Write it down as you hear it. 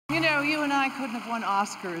know, you and I couldn't have won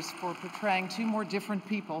Oscars for portraying two more different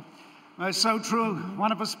people. That's so true.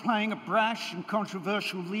 One of us playing a brash and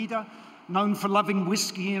controversial leader, known for loving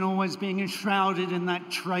whiskey and always being enshrouded in that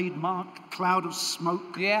trademark cloud of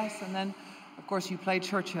smoke. Yes, and then, of course, you played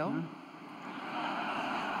Churchill. Yeah.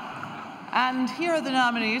 And here are the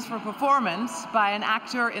nominees for performance by an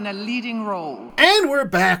actor in a leading role. And we're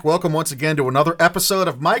back. Welcome once again to another episode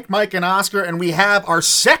of Mike, and Oscar, and we have our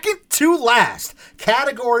second to last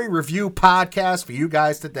category review podcast for you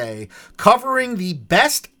guys today, covering the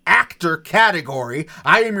Best Actor category.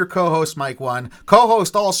 I am your co-host, Mike One.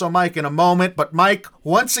 Co-host also Mike in a moment, but Mike,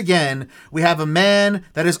 once again, we have a man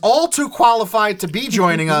that is all too qualified to be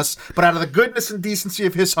joining us, but out of the goodness and decency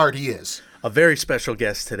of his heart, he is. A very special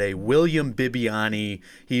guest today, William Bibbiani.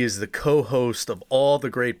 He is the co-host of all the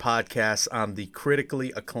great podcasts on the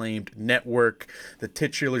critically acclaimed network. The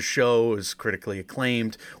titular show is critically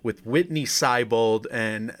acclaimed with Whitney Seibold,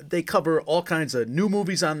 and they cover all kinds of new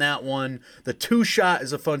movies on that one. The Two Shot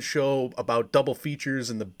is a fun show about double features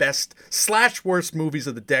and the best/worst movies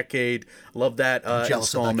of the decade. Love that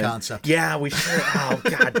installment. Of that concept. Yeah, we should. Oh,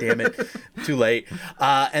 God damn it. Too late.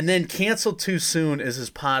 And then Canceled Too Soon is his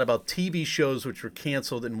pod about TV shows which were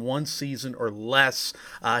canceled in one season or less.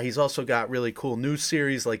 He's also got really cool news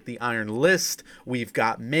series like The Iron List. We've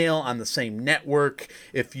got Mail on the same network.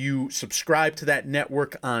 If you subscribe to that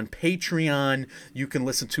network on Patreon, you can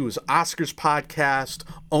listen to his Oscars podcast,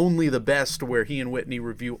 Only the Best, where he and Whitney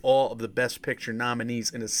review all of the Best Picture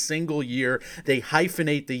nominees in a single year. They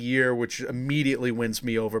hyphenate the year, which immediately wins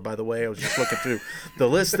me over, by the way. I was just looking through the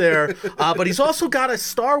list there. But he's also got a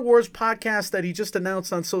Star Wars podcast that he just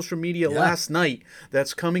announced on social media last night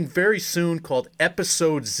that's coming very soon called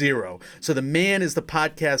Episode Zero. So the man is the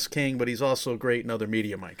podcast king, but he's also great in other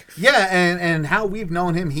media, Mike. Yeah, and how we've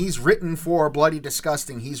known him, he's written for Bloody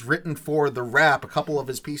Disgusting. He's written for The Wrap, a couple of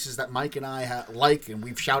his pieces that Mike and I like, and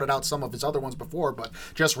we've shouted out some of his other ones before, but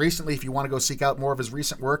just recently, if you want to go seek out more of his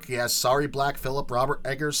recent work, he has Sorry Black Phillip, Robert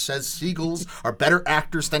Eggers Says Seagulls Are Better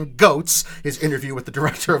Actors Than Goats, his interview with the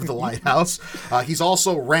director of The Lighthouse. He's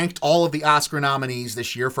also ranked all of the Oscar nominees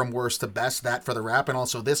this year from worst to best, that for The Wrap, and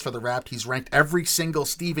also this for The Wrap. He's ranked every single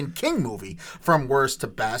Stephen King movie from worst to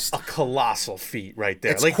best. A colossal feat right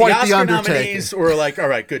there. It's like quite the Oscar the nominees were like, all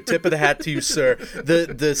right, good, tip of the hat to you, sir.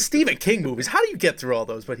 The Stephen King movies, how do you get through all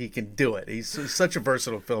those? But he can do it. He's such a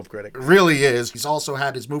versatile film critic. Really is. He's also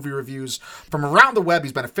had his movie reviews from around the web.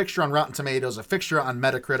 He's been a fixture on Rotten Tomatoes, a fixture on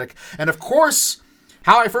Metacritic, and of course,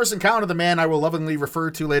 how I first encountered the man I will lovingly refer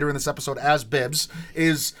to later in this episode as Bibbs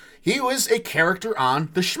is he was a character on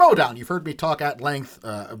the Schmodown. You've heard me talk at length,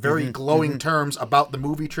 very glowing terms about the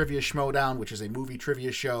Movie Trivia Schmodown, which is a movie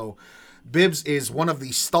trivia show. Bibbs is one of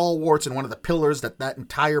the stalwarts and one of the pillars that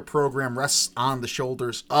entire program rests on the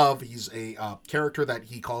shoulders of. He's a character that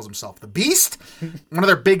he calls himself the Beast. One of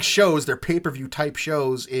their big shows, their pay-per-view type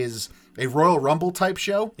shows, is a Royal Rumble type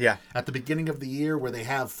show. Yeah. At the beginning of the year, where they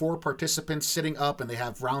have 4 participants sitting up and they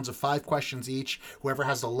have rounds of 5 questions each. Whoever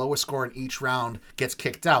has the lowest score in each round gets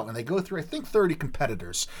kicked out. And they go through, I think, 30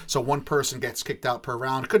 competitors. So one person gets kicked out per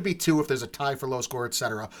round. It could be 2 if there's a tie for low score,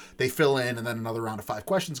 etc. They fill in, and then another round of 5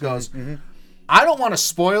 questions goes. Mm-hmm. I don't want to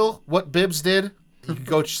spoil what Bibbs did. You can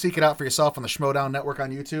go seek it out for yourself on the Schmodown Network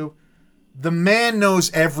on YouTube. The man knows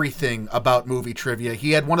everything about movie trivia.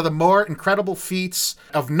 He had one of the more incredible feats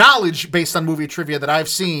of knowledge based on movie trivia that I've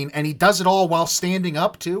seen, and he does it all while standing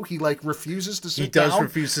up, too. He, refuses to sit down. He does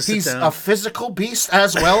refuse to sit He's down. a physical beast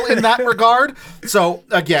as well in that regard. So,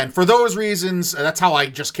 again, for those reasons, that's how I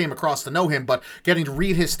just came across to know him, but getting to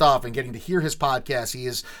read his stuff and getting to hear his podcast, he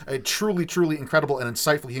is a truly, truly incredible and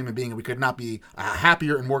insightful human being, and we could not be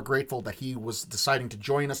happier and more grateful that he was deciding to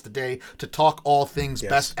join us today to talk all things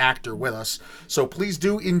Best Actor with us. So please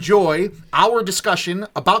do enjoy our discussion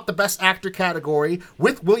about the Best Actor category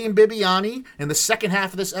with William Bibbiani in the second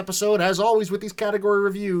half of this episode. As always with these category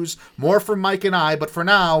reviews, more from Mike and I, but for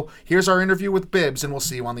now, here's our interview with Bibbs, and we'll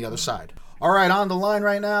see you on the other side. All right, on the line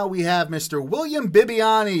right now, we have Mr. William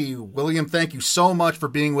Bibbiani. William, thank you so much for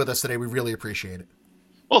being with us today. We really appreciate it.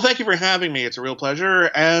 Well, thank you for having me. It's a real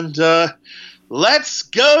pleasure, and let's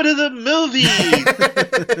go to the movie.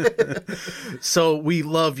 So we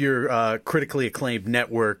love your critically acclaimed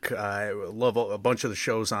network. I love a bunch of the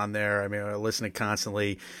shows on there. I mean, I listen to it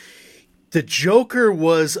constantly. The Joker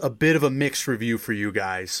was a bit of a mixed review for you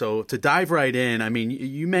guys. So to dive right in, I mean,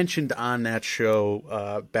 you mentioned on that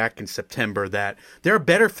show back in September that there are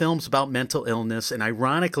better films about mental illness, and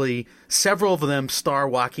ironically, several of them star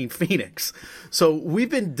Joaquin Phoenix. So we've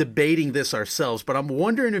been debating this ourselves, but I'm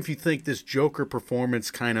wondering if you think this Joker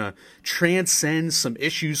performance kind of transcends some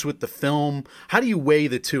issues with the film. How do you weigh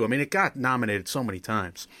the two? I mean, it got nominated so many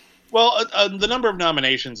times. Well, the number of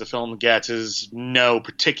nominations a film gets is no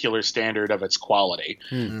particular standard of its quality.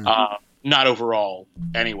 Not overall,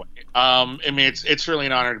 anyway. I mean, it's certainly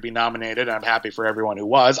an honor to be nominated. I'm happy for everyone who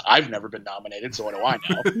was. I've never been nominated, so what do I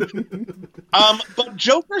know? But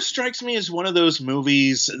Joker strikes me as one of those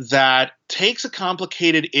movies that takes a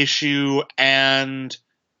complicated issue and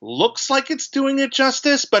looks like it's doing it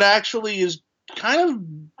justice, but actually is kind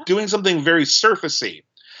of doing something very surfacey.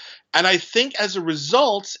 And I think as a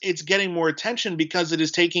result, it's getting more attention because it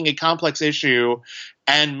is taking a complex issue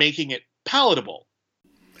and making it palatable.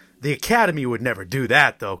 The Academy would never do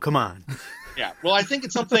that, though. Come on. Yeah. Well, I think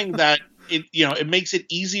it's something that it makes it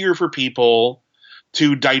easier for people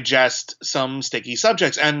to digest some sticky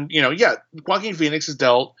subjects. And, Joaquin Phoenix has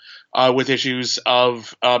dealt with issues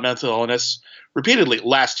of mental illness repeatedly.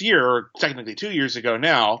 Last year, or technically 2 years ago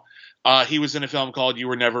now, he was in a film called You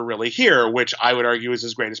Were Never Really Here, which I would argue is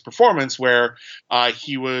his greatest performance, where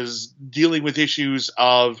he was dealing with issues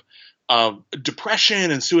of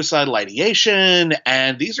depression and suicidal ideation.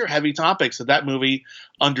 And these are heavy topics that movie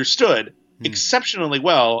understood exceptionally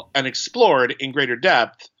well and explored in greater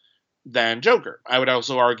depth than Joker. I would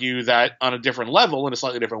also argue that on a different level, in a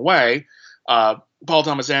slightly different way, Paul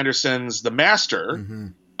Thomas Anderson's The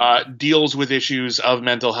Master deals with issues of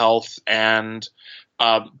mental health and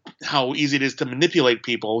how easy it is to manipulate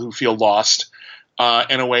people who feel lost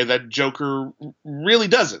in a way that Joker really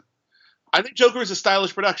doesn't. I think Joker is a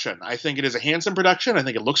stylish production. I think it is a handsome production. I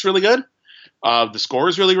think it looks really good. The score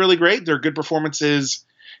is really, really great. There are good performances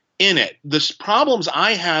in it. The problems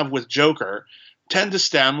I have with Joker tend to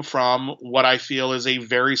stem from what I feel is a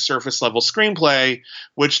very surface level screenplay,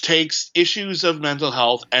 which takes issues of mental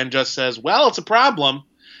health and just says, well, it's a problem.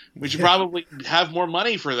 We should probably have more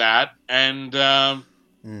money for that. And that's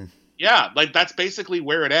basically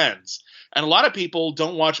where it ends. And a lot of people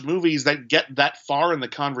don't watch movies that get that far in the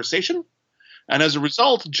conversation. And as a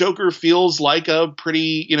result, Joker feels like a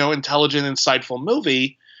pretty, intelligent, insightful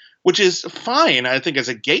movie, which is fine, I think, as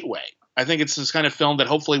a gateway. I think it's this kind of film that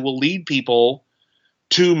hopefully will lead people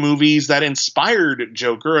to movies that inspired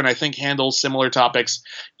Joker and I think handles similar topics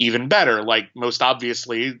even better. Like, most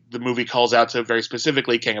obviously, the movie calls out to very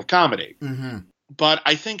specifically King of Comedy. Mm-hmm. But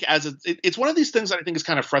I think it's one of these things that I think is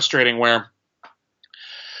kind of frustrating, where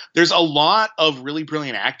there's a lot of really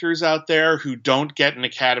brilliant actors out there who don't get an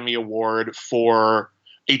Academy Award for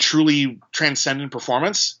a truly transcendent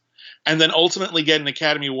performance and then ultimately get an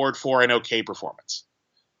Academy Award for an okay performance.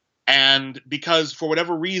 And because for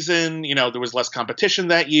whatever reason, there was less competition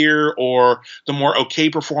that year, or the more okay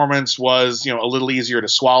performance was, a little easier to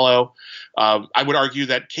swallow. I would argue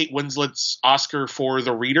that Kate Winslet's Oscar for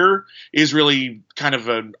The Reader is really kind of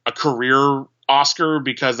a career Oscar,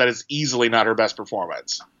 because that is easily not her best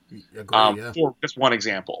performance. For just one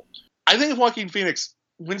example. I think if Joaquin Phoenix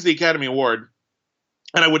wins the Academy Award,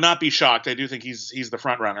 and I would not be shocked, I do think he's the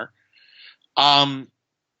front runner.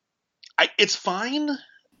 It's fine.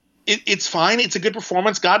 It's fine. It's a good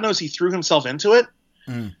performance. God knows he threw himself into it.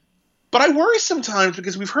 But I worry sometimes,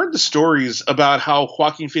 because we've heard the stories about how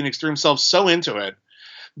Joaquin Phoenix threw himself so into it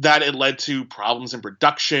that it led to problems in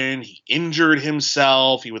production. He injured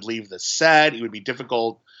himself. He would leave the set. He would be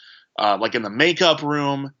difficult, like in the makeup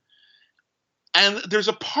room. And there's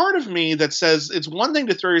a part of me that says it's one thing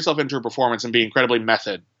to throw yourself into a performance and be incredibly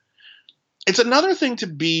method. It's another thing to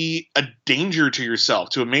be a danger to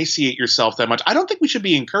yourself, to emaciate yourself that much. I don't think we should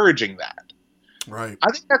be encouraging that. Right.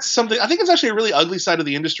 I think that's something. I think it's actually a really ugly side of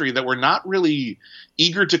the industry that we're not really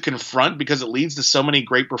eager to confront, because it leads to so many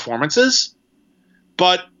great performances.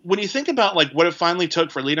 But when you think about what it finally took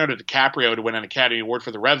for Leonardo DiCaprio to win an Academy Award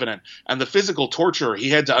for The Revenant, and the physical torture he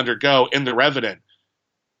had to undergo in The Revenant,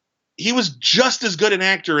 he was just as good an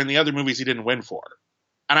actor in the other movies he didn't win for.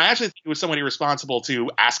 And I actually think it was somewhat irresponsible to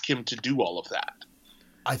ask him to do all of that.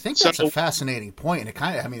 I think that's a fascinating point, and it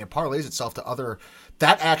it parlays itself to other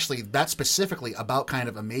that specifically about kind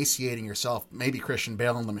of emaciating yourself. Maybe Christian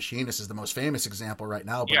Bale in The Machinist is the most famous example right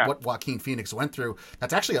now, but what Joaquin Phoenix went through,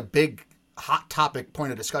 that's actually a big hot topic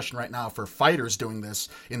point of discussion right now for fighters doing this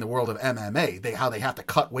in the world of MMA. How they have to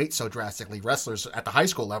cut weight so drastically. Wrestlers at the high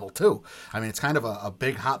school level too. I mean, it's kind of a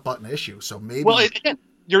big hot button issue. So maybe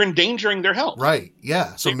you're endangering their health. Right.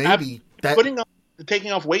 Yeah. So maybe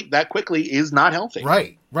taking off weight that quickly is not healthy.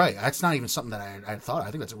 Right. That's not even something that I thought.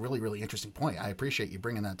 I think that's a really, really interesting point. I appreciate you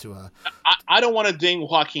bringing that to a... I don't want to ding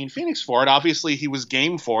Joaquin Phoenix for it. Obviously, he was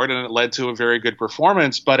game for it, and it led to a very good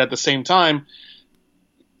performance. But at the same time,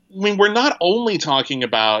 we're not only talking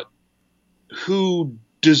about who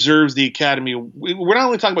deserves the Academy. We're not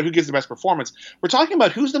only talking about who gives the best performance. We're talking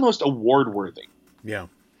about who's the most award-worthy. Yeah.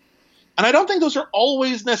 And I don't think those are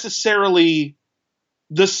always necessarily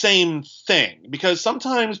the same thing, because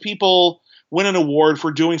sometimes people win an award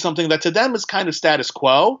for doing something that to them is kind of status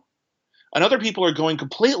quo, and other people are going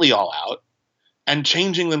completely all out and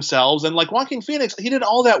changing themselves. And like Joaquin Phoenix, he did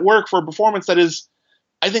all that work for a performance that is,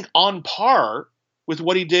 I think, on par with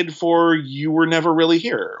what he did for You Were Never Really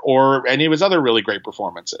Here or any of his other really great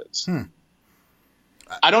performances.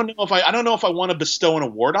 I don't know if I want to bestow an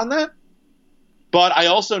award on that, but I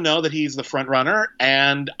also know that he's the front runner,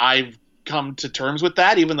 and I've come to terms with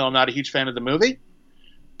that, even though I'm not a huge fan of the movie.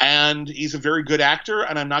 And he's a very good actor,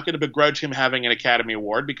 and I'm not going to begrudge him having an Academy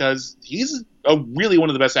Award because he's really one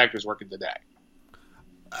of the best actors working today.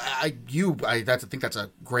 I think that's a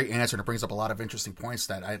great answer, and it brings up a lot of interesting points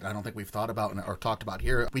that I don't think we've thought about or talked about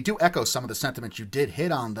here. We do echo some of the sentiments you did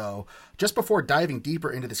hit on, though. Just before diving deeper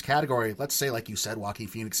into this category, let's say, like you said, Joaquin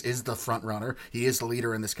Phoenix is the front runner. He is the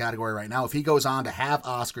leader in this category right now. If he goes on to have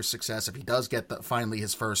Oscar success, if he does get finally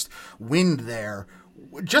his first win there,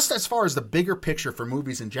 just as far as the bigger picture for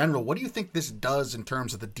movies in general, what do you think this does in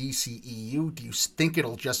terms of the DCEU? Do you think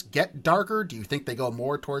it'll just get darker? Do you think they go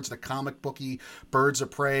more towards the comic booky Birds of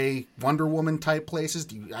Prey, Wonder Woman type places?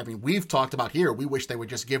 We've talked about here, we wish they would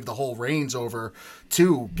just give the whole reins over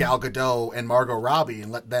to Gal Gadot and Margot Robbie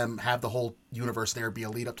and let them have the whole universe there be a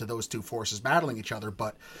lead up to those two forces battling each other.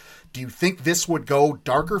 But do you think this would go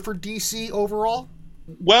darker for DC overall?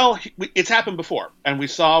 Well, it's happened before, and we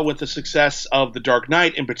saw with the success of The Dark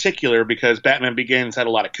Knight in particular, because Batman Begins had a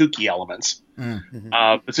lot of kooky elements.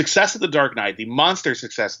 The success of The Dark Knight, the monster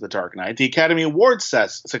success of The Dark Knight, the Academy Award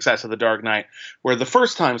success of The Dark Knight, were the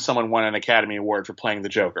first time someone won an Academy Award for playing the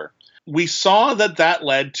Joker. We saw that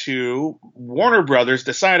led to Warner Brothers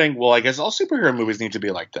deciding, well, I guess all superhero movies need to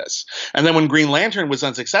be like this. And then when Green Lantern was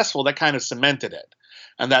unsuccessful, that kind of cemented it.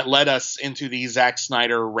 And that led us into the Zack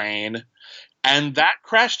Snyder reign. And that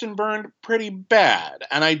crashed and burned pretty bad.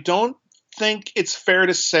 And I don't think it's fair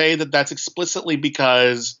to say that that's explicitly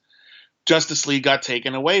because Justice League got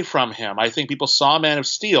taken away from him. I think people saw Man of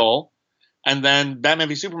Steel, and then Batman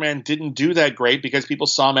v Superman didn't do that great because people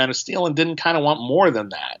saw Man of Steel and didn't kind of want more than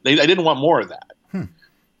that. They didn't want more of that.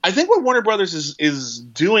 I think what Warner Brothers is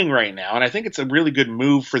doing right now, and I think it's a really good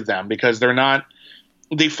move for them because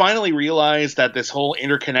they finally realized that this whole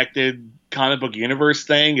interconnected comic book universe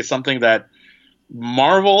thing is something that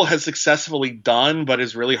Marvel has successfully done, but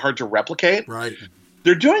is really hard to replicate. Right.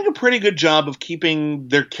 They're doing a pretty good job of keeping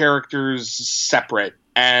their characters separate,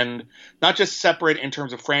 and not just separate in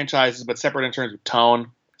terms of franchises, but separate in terms of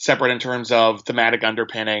tone, separate in terms of thematic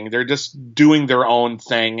underpinning. They're just doing their own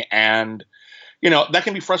thing, and that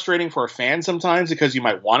can be frustrating for a fan sometimes because you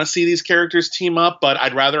might want to see these characters team up, but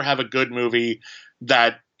I'd rather have a good movie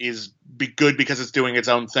that is good because it's doing its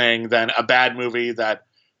own thing than a bad movie that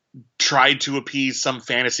tried to appease some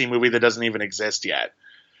fantasy movie that doesn't even exist yet.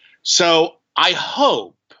 So I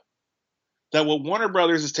hope that what Warner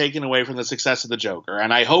Brothers is taking away from the success of the Joker,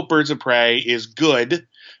 and I hope Birds of Prey is good,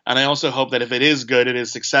 and I also hope that if it is good, it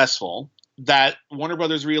is successful, that Warner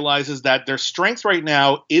Brothers realizes that their strength right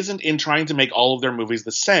now isn't in trying to make all of their movies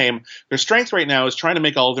the same. Their strength right now is trying to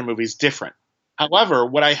make all of their movies different. However,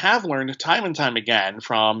 what I have learned time and time again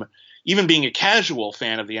from even being a casual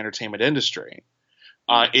fan of the entertainment industry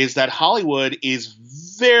is that Hollywood is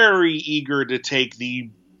very eager to take the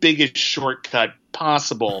biggest shortcut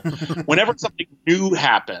possible. Whenever something new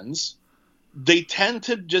happens, they tend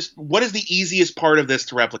to just, what is the easiest part of this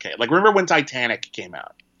to replicate? Like, remember when Titanic came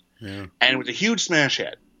out? Yeah. And it was a huge smash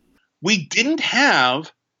hit. We didn't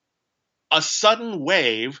have a sudden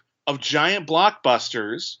wave of giant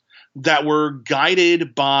blockbusters that were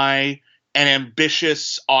guided by an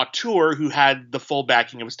ambitious auteur who had the full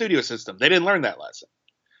backing of a studio system. They didn't learn that lesson.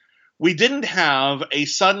 We didn't have a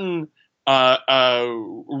sudden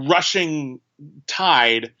rushing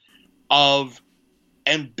tide of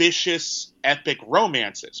ambitious epic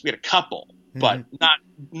romances. We had a couple, but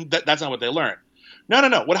that's not what they learned.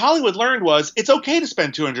 No. What Hollywood learned was it's okay to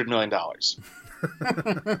spend $200 million.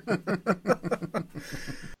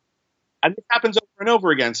 And this happens over and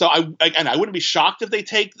over again. So I wouldn't be shocked if they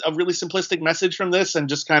take a really simplistic message from this and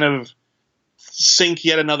just kind of sink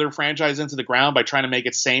yet another franchise into the ground by trying to make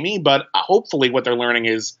it samey. But hopefully what they're learning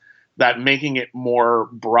is that making it more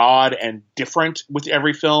broad and different with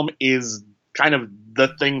every film is kind of the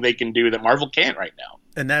thing they can do that Marvel can't right now.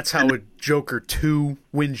 And that's how a Joker 2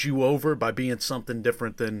 wins you over, by being something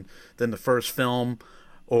different than the first film.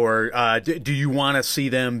 Or do you want to see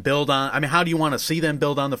them build on? I mean, how do you want to see them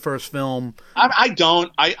build on the first film? I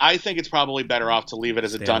don't. I think it's probably better off to leave it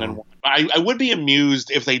as a done in one. I would be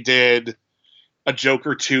amused if they did a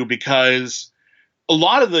Joker 2, because a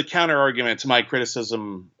lot of the counter argument to my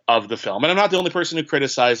criticism of the film. And I'm not the only person who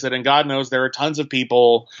criticized it, and God knows there are tons of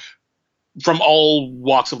people from all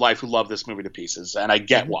walks of life who love this movie to pieces, and I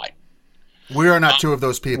get why. We are not two of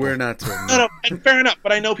those people. We're not two. No, and fair enough,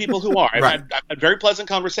 but I know people who are. Right. I've had very pleasant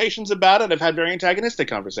conversations about it. I've had very antagonistic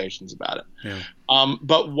conversations about it. Yeah.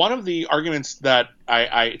 But one of the arguments that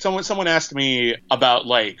someone asked me about,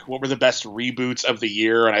 like, what were the best reboots of the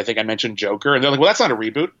year, and I think I mentioned Joker, and they're like, well, that's not a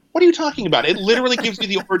reboot. What are you talking about? It literally gives you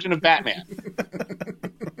the origin of Batman.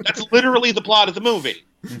 That's literally the plot of the movie.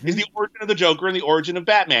 Is the origin of the Joker and the origin of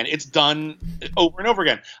Batman. It's done over and over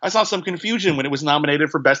again. I saw some confusion when it was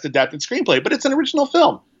nominated for Best Adapted Screenplay, but it's an original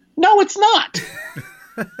film. No, it's not.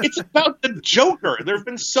 It's about the Joker. There have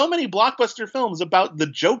been so many blockbuster films about the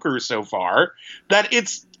Joker so far that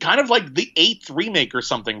it's kind of like the 8th remake or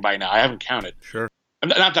something by now. I haven't counted. Sure.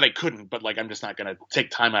 Not that I couldn't, but like I'm just not going to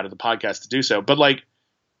take time out of the podcast to do so. But like,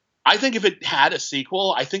 I think if it had a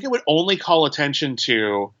sequel, I think it would only call attention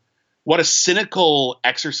to what a cynical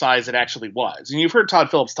exercise it actually was. And you've heard Todd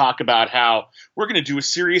Phillips talk about how we're going to do a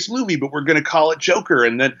serious movie, but we're going to call it Joker,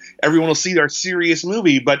 and then everyone will see our serious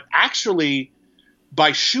movie. But actually,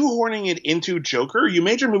 by shoehorning it into Joker, you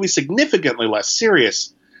made your movie significantly less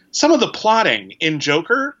serious. Some of the plotting in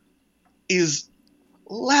Joker is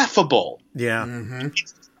laughable. Yeah. Mm-hmm.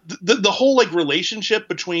 The whole like relationship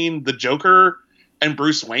between the Joker and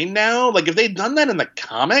Bruce Wayne now, like if they'd done that in the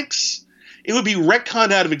comics, it would be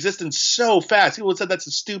retconned out of existence so fast. People would have said that's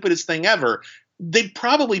the stupidest thing ever. They'd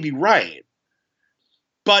probably be right.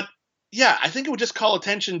 But yeah, I think it would just call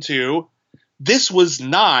attention to this was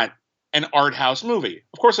not an art house movie.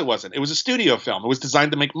 Of course it wasn't. It was a studio film. It was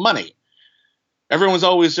designed to make money. Everyone was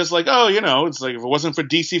always just like, oh, it's like if it wasn't for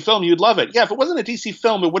DC film, you'd love it. Yeah, if it wasn't a DC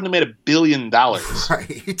film, it wouldn't have made $1 billion.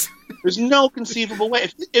 Right. There's no conceivable way.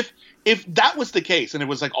 If that was the case and it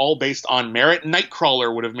was like all based on merit,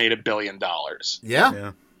 Nightcrawler would have made $1 billion.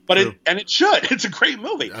 Yeah. But it should. It's a great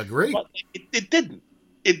movie. Agreed. But it didn't.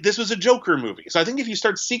 This was a Joker movie. So I think if you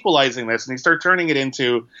start sequelizing this and you start turning it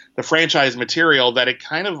into the franchise material that it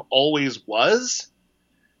kind of always was,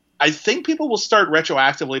 I think people will start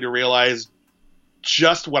retroactively to realize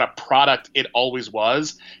just what a product it always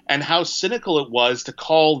was and how cynical it was to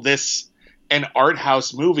call this an art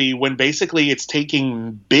house movie when basically it's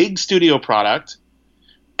taking big studio product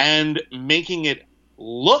and making it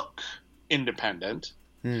look independent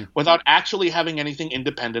without actually having anything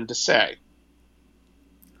independent to say.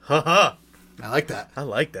 Ha I like that. I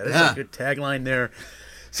like that. That's a good tagline there.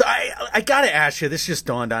 So I got to ask you, this just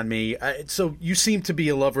dawned on me. So you seem to be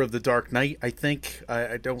a lover of The Dark Knight, I think.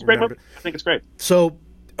 I don't remember. I think it's great. So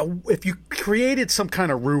if you created some kind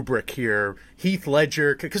of rubric here, Heath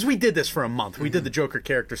Ledger, because we did this for a month. We did the Joker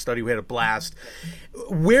character study. We had a blast.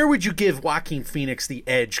 Where would you give Joaquin Phoenix the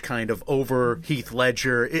edge kind of over Heath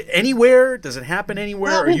Ledger? Anywhere? Does it happen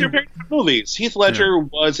anywhere? Well, they're very different movies. Heath Ledger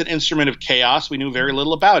was an instrument of chaos. We knew very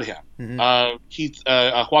little about him.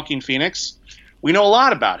 Joaquin Phoenix, we know a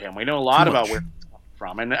lot about him. We know a lot about where he's coming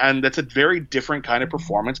from. And that's a very different kind of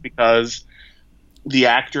performance because the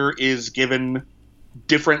actor is given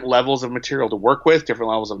different levels of material to work with, different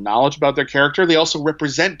levels of knowledge about their character. They also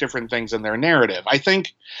represent different things in their narrative. I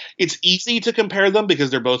think it's easy to compare them because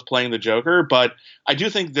they're both playing the Joker, but I do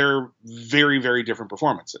think they're very, very different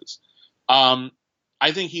performances. I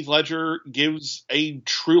think Heath Ledger gives a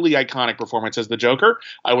truly iconic performance as the Joker.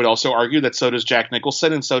 I would also argue that so does Jack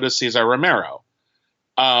Nicholson and so does Cesar Romero.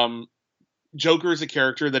 Joker is a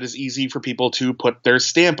character that is easy for people to put their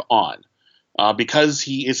stamp on because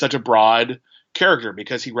he is such a broad character,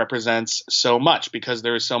 because he represents so much, because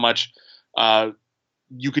there is so much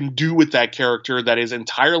you can do with that character that is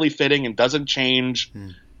entirely fitting and doesn't change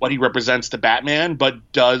what he represents to Batman,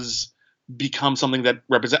 but does become something that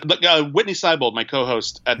represents. Whitney Seibold, my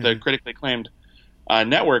co-host at the critically acclaimed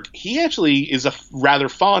network, he actually is rather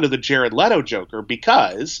fond of the Jared Leto Joker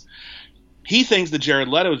because he thinks the Jared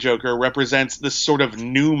Leto Joker represents this sort of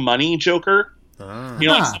new money Joker. Like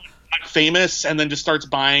someone famous and then just starts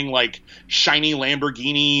buying like shiny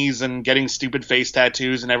Lamborghinis and getting stupid face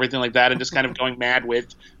tattoos and everything like that and just kind of going mad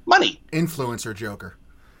with money. Influencer Joker.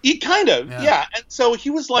 He kind of, yeah. And so he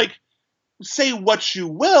was like, say what you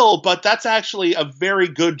will, but that's actually a very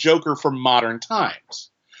good Joker for modern times.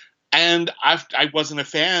 And I wasn't a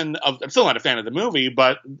fan of, I'm still not a fan of the movie,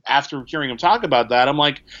 but after hearing him talk about that, I'm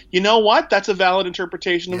like, you know what? That's a valid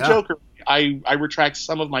interpretation of Joker. I retract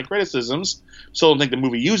some of my criticisms. Still don't think the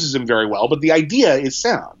movie uses him very well, but the idea is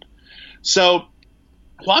sound. So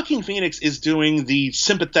Joaquin Phoenix is doing the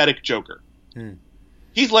sympathetic Joker.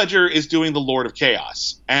 Heath Ledger is doing the Lord of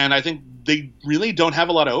Chaos. And I think they really don't have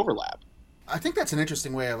a lot of overlap. I think that's an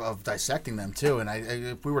interesting way of dissecting them, too. And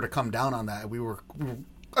if we were to come down on that, we were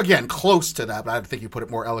again, close to that, but I think you put it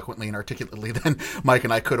more eloquently and articulately than Mike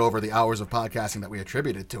and I could over the hours of podcasting that we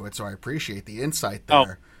attributed to it, so I appreciate the insight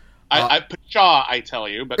there. I pshaw, I tell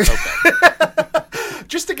you, but okay.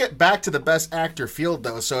 Just to get back to the best actor field,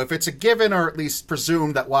 though, so if it's a given or at least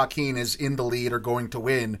presumed that Joaquin is in the lead or going to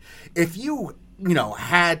win, if you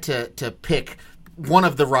had to pick one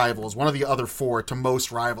of the rivals, one of the other four to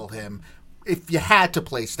most rival him, if you had to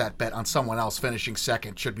place that bet on someone else finishing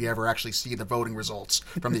second, should we ever actually see the voting results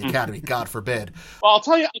from the Academy, God forbid. Well, I'll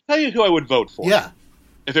tell you who I would vote for. Yeah.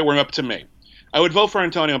 If it were up to me. I would vote for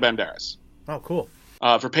Antonio Banderas. Oh, cool.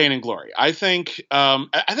 For Pain and Glory. I think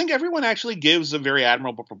everyone actually gives a very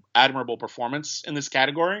admirable performance in this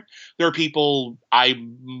category. There are people I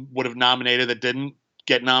would have nominated that didn't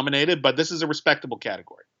get nominated, but this is a respectable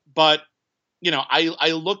category. But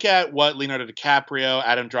I look at what Leonardo DiCaprio,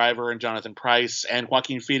 Adam Driver, and Jonathan Pryce and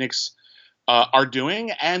Joaquin Phoenix are doing,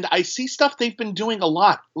 and I see stuff they've been doing a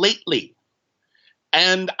lot lately.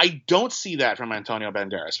 And I don't see that from Antonio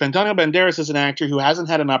Banderas. Antonio Banderas is an actor who hasn't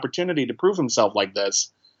had an opportunity to prove himself like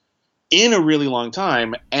this in a really long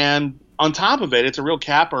time. And on top of it, it's a real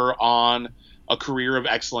capper on a career of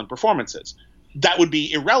excellent performances. That would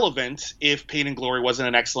be irrelevant if Pain and Glory wasn't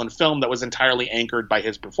an excellent film that was entirely anchored by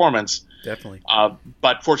his performance. Definitely.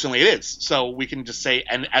 But fortunately it is. So we can just say,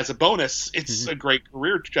 and as a bonus, it's a great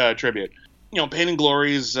career tribute. Pain and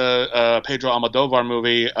Glory is a Pedro Almodovar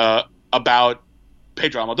movie about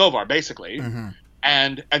Pedro Almodovar, basically. Mm-hmm.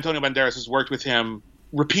 And Antonio Banderas has worked with him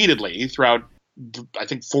repeatedly throughout, I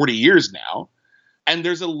think, 40 years now. And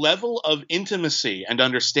there's a level of intimacy and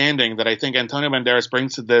understanding that I think Antonio Banderas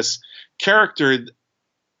brings to this character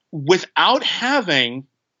without having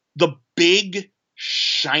the big,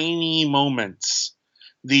 shiny moments,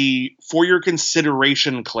 the for your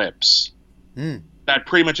consideration clips that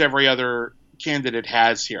pretty much every other candidate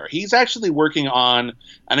has here. He's actually working on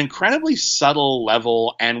an incredibly subtle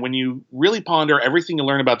level, and when you really ponder everything you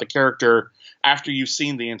learn about the character after you've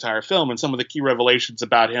seen the entire film, and some of the key revelations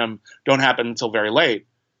about him don't happen until very late,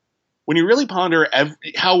 when you really ponder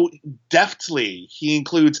how deftly he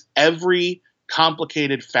includes every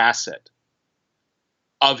complicated facet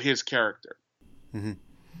of his character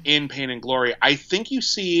in Pain and Glory, I think you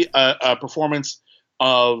see a performance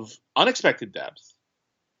of unexpected depth,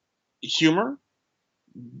 humor,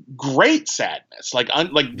 great sadness.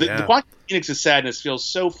 The Joaquin Phoenix's sadness feels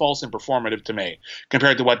so false and performative to me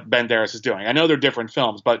compared to what Banderas is doing. I know they're different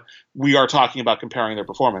films, but we are talking about comparing their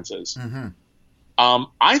performances. Mm-hmm.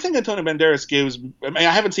 I think Antonio Banderas I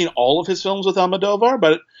haven't seen all of his films with Almodovar,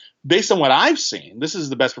 but based on what I've seen, this is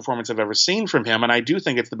the best performance I've ever seen from him, and I do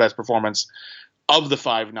think it's the best performance of the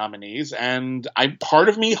 5 nominees. And part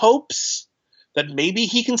of me hopes that maybe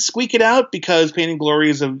he can squeak it out because Pain and Glory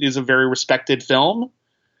is a very respected film.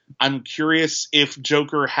 I'm curious if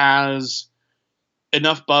Joker has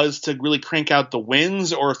enough buzz to really crank out the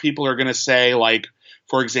wins, or if people are going to say, like,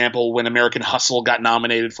 for example, when American Hustle got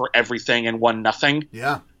nominated for everything and won nothing.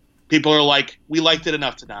 Yeah. People are like, we liked it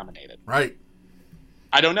enough to nominate it. Right.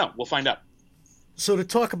 I don't know. We'll find out. So to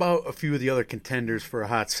talk about a few of the other contenders for a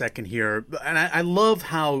hot second here, and I love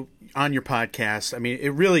how on your podcast, I mean, it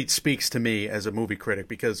really speaks to me as a movie critic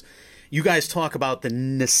because you guys talk about the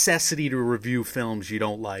necessity to review films you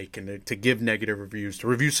don't like and to give negative reviews, to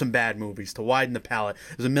review some bad movies, to widen the palette.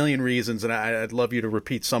 There's a million reasons, and I'd love you to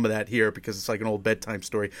repeat some of that here because it's like an old bedtime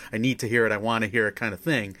story. I need to hear it. I want to hear it kind of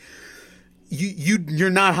thing. You're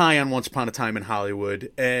not high on Once Upon a Time in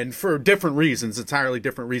Hollywood, and for different reasons, entirely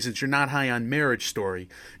different reasons. You're not high on Marriage Story.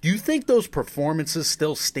 Do you think those performances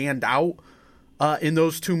still stand out in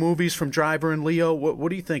those two movies from Driver and Leo? What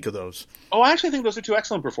do you think of those? Oh, I actually think those are two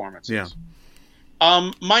excellent performances.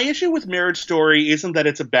 Yeah. My issue with Marriage Story isn't that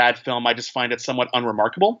it's a bad film. I just find it somewhat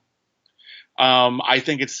unremarkable. I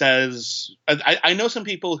think it says I know some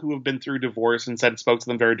people who have been through divorce and said it spoke to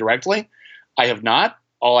them very directly. I have not.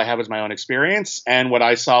 All I have is my own experience, and what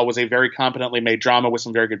I saw was a very competently made drama with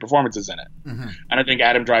some very good performances in it. Mm-hmm. And I think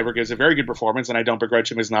Adam Driver gives a very good performance, and I don't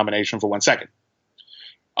begrudge him his nomination for 1 second.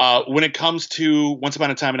 When it comes to Once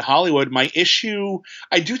Upon a Time in Hollywood, I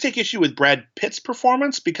do take issue with Brad Pitt's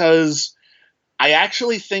performance because I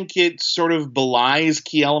actually think it sort of belies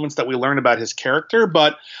key elements that we learn about his character,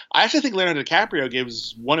 but I actually think Leonardo DiCaprio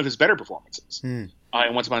gives one of his better performances in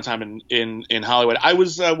Once Upon a Time in Hollywood. I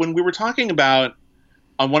was when we were talking about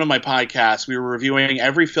on one of my podcasts, we were reviewing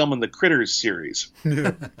every film in the Critters series.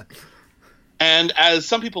 And as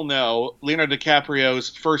some people know, Leonardo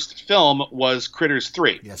DiCaprio's first film was Critters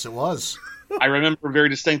 3. Yes, it was. I remember very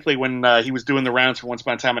distinctly when he was doing the rounds for Once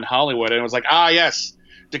Upon a Time in Hollywood, and it was like, yes,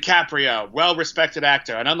 DiCaprio, well-respected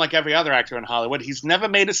actor, and unlike every other actor in Hollywood, he's never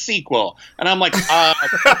made a sequel. And I'm like,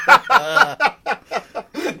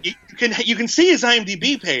 you can see his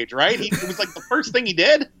IMDb page, right? It was like the first thing he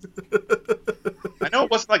did. I know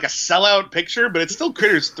it wasn't like a sellout picture, but it's still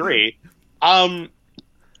Critters 3. And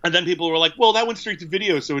then people were like, well, that went straight to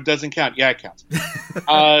video, so it doesn't count. Yeah, it counts.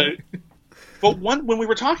 But when we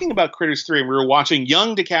were talking about Critters 3 and we were watching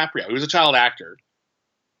young DiCaprio, he was a child actor,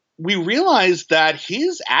 we realized that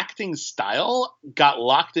his acting style got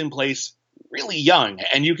locked in place really young.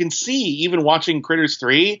 And you can see, even watching Critters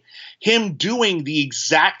 3, him doing the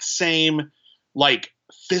exact same, like,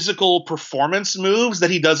 physical performance moves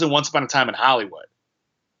that he does in Once Upon a Time in Hollywood.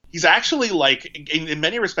 He's actually, like, in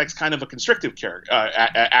many respects, kind of a constrictive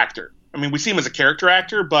actor. I mean, we see him as a character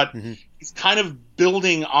actor, but he's kind of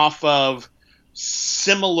building off of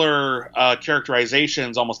similar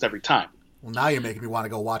characterizations almost every time. Well, now you're making me want to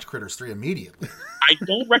go watch Critters 3 immediately. I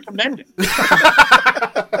don't recommend it.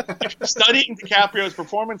 If you're studying DiCaprio's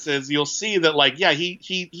performances, you'll see that, like, yeah,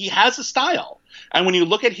 he has a style. And when you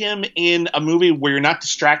look at him in a movie where you're not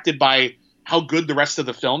distracted by how good the rest of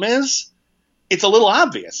the film is, it's a little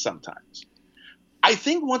obvious sometimes. I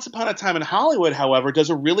think Once Upon a Time in Hollywood, however, does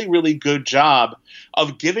a really, really good job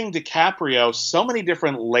of giving DiCaprio so many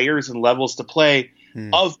different layers and levels to play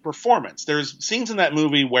of performance. There's scenes in that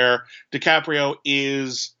movie where DiCaprio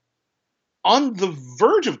is on the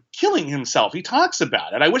verge of killing himself. He talks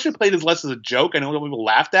about it. I wish it played as less as a joke. I know people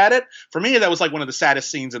laughed at it. For me, that was like one of the saddest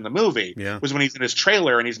scenes in the movie. Was when he's in his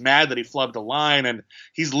trailer and he's mad that he flubbed a line, and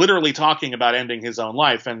he's literally talking about ending his own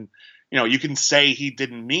life. And you know, you can say he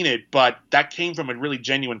didn't mean it, but that came from a really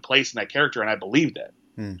genuine place in that character, and I believed it.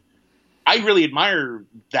 I really admire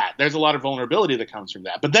that. There's a lot of vulnerability that comes from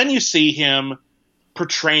that. But then you see him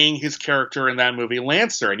portraying his character in that movie,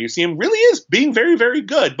 Lancer, and you see him really is being very, very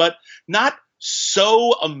good, but not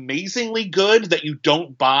so amazingly good that you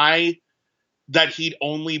don't buy that he'd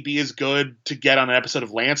only be as good to get on an episode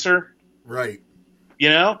of Lancer. Right. You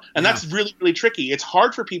know? And that's really, really tricky. It's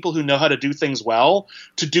hard for people who know how to do things well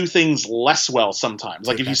to do things less well sometimes.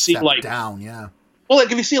 Like if you see like down, yeah. Well,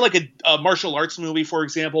 like if you see like a martial arts movie, for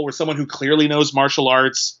example, where someone who clearly knows martial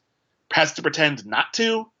arts has to pretend not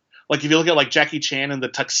to. Like if you look at like Jackie Chan in The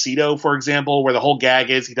Tuxedo, for example, where the whole gag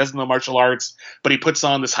is he doesn't know martial arts, but he puts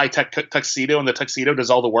on this high-tech tuxedo, and the tuxedo does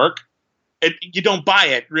all the work. You don't buy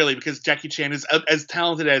it, really, because Jackie Chan is as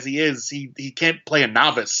talented as he is. He can't play a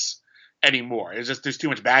novice anymore. It's just there's too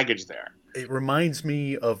much baggage there. It reminds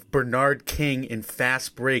me of Bernard King in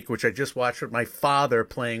Fast Break, which I just watched with my father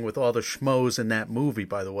playing with all the schmoes in that movie,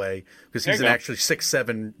 by the way, because he's an actually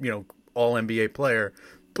 6'7", all NBA player.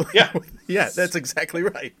 Yeah. Yeah, that's exactly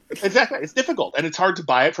right. Exactly. It's difficult, and it's hard to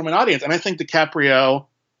buy it from an audience. And I think DiCaprio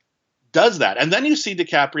does that. And then you see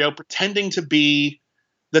DiCaprio pretending to be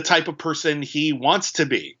the type of person he wants to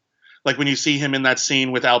be. Like when you see him in that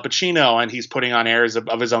scene with Al Pacino and he's putting on airs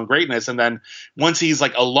of his own greatness. And then once he's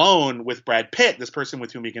like alone with Brad Pitt, this person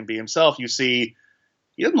with whom he can be himself, you see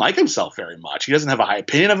he doesn't like himself very much. He doesn't have a high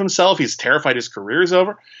opinion of himself. He's terrified his career is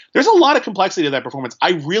over. There's a lot of complexity to that performance.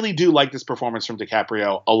 I really do like this performance from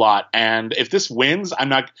DiCaprio a lot. And if this wins,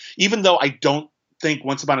 even though I don't think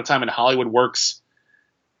Once Upon a Time in Hollywood works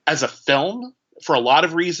as a film for a lot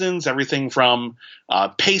of reasons, everything from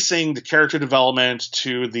pacing to character development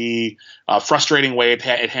to the frustrating way it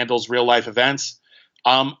handles real life events.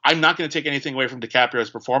 I'm not going to take anything away from DiCaprio's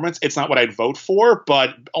performance. It's not what I'd vote for,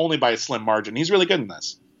 but only by a slim margin. He's really good in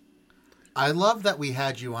this. I love that we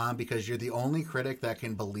had you on because you're the only critic that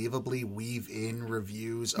can believably weave in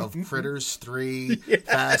reviews of Critters 3, yes.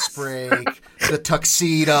 Fast Break, The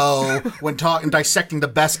Tuxedo, when dissecting the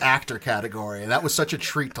Best Actor category. And that was such a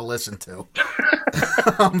treat to listen to.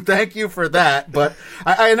 Thank you for that. But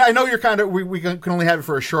I know you're kind of, we can only have it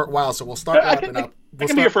for a short while, so we'll start wrapping up. I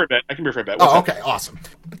can be here for a bit. Oh, okay, awesome.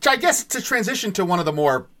 Which I guess to transition to one of the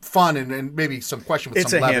more fun and maybe some question with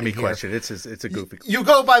some levity here. It's a hammy question. It's a goofy question. You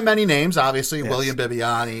go by many names, obviously. Yes. William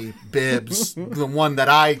Bibbiani, Bibbs. The one that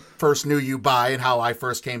I first knew you by and how I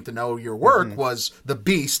first came to know your work was The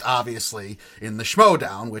Beast, obviously, in the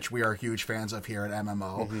Schmodown, which we are huge fans of here at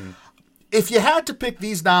MMO. If you had to pick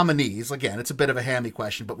these nominees, again, it's a bit of a hammy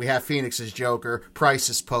question, but we have Phoenix's Joker,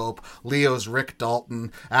 Price's Pope, Leo's Rick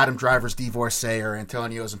Dalton, Adam Driver's Divorcee, or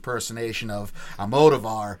Antonio's impersonation of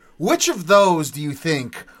Almodovar. Which of those do you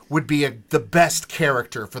think would be the best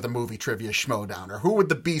character for the movie Trivia Schmodown? Or who would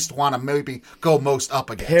the Beast want to maybe go most up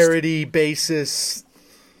against? Parody basis.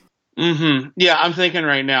 Yeah, I'm thinking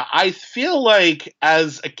right now. I feel like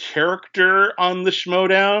as a character on the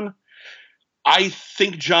Schmodown, I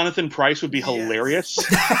think Jonathan Pryce would be hilarious.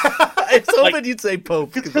 I was hoping you'd say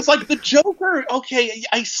Pope. Because like the Joker, okay,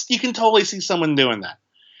 you can totally see someone doing that.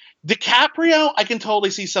 DiCaprio, I can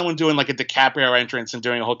totally see someone doing like a DiCaprio entrance and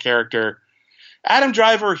doing a whole character. Adam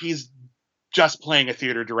Driver, he's just playing a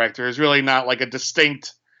theater director. There's really not like a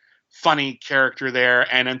distinct funny character there.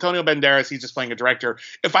 And Antonio Banderas, he's just playing a director.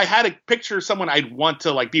 If I had to picture someone I'd want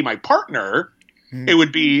to like be my partner, it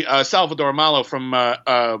would be Salvador Malo from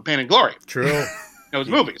Pain and Glory. True. Those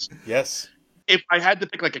movies. Yes. If I had to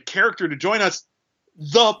pick like a character to join us,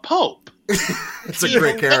 the Pope. It's a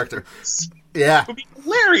great character. Yeah. It would be a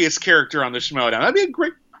hilarious character on the Schmoedown. That'd be a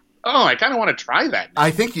great... Oh, I kind of want to try that.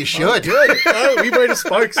 I think you should. Good. Oh, we might have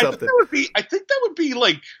sparked something. I think that would be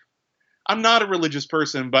like... I'm not a religious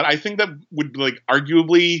person, but I think that would like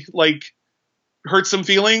arguably like hurt some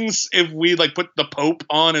feelings if we like put the Pope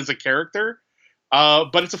on as a character.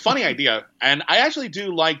 But it's a funny idea, and I actually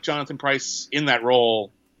do like Jonathan Pryce in that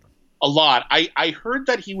role a lot. I heard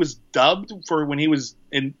that he was dubbed for when he was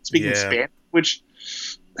speaking Spanish, which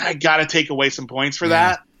I gotta take away some points for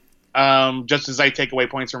that. Just as I take away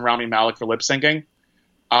points from Rami Malek for lip syncing.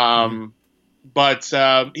 But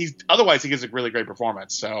otherwise he gives a really great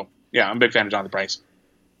performance. So yeah, I'm a big fan of Jonathan Pryce.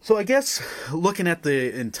 So I guess looking at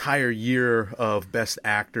the entire year of Best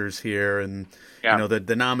Actors here, and you know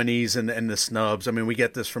the nominees and the snubs. I mean, we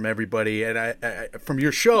get this from everybody, and I from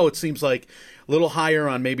your show, it seems like a little higher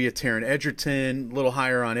on maybe a Taron Egerton, a little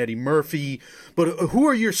higher on Eddie Murphy. But who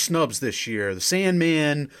are your snubs this year? The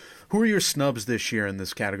Sandman. Who are your snubs this year in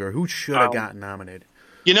this category? Who should have gotten nominated?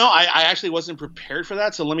 You know, I actually wasn't prepared for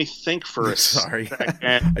that, so let me think first. Sorry,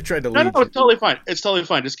 I tried to lead. No, it's totally fine. It's totally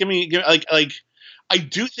fine. Just give me like. I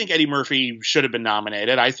do think Eddie Murphy should have been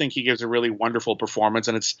nominated. I think he gives a really wonderful performance,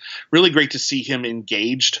 and it's really great to see him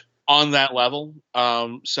engaged on that level.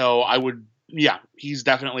 So I would, he's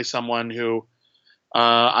definitely someone who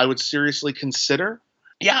I would seriously consider.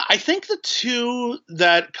 Yeah, I think the two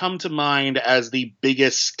that come to mind as the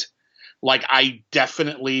biggest, like I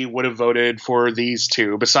definitely would have voted for these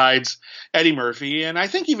two, besides Eddie Murphy, and I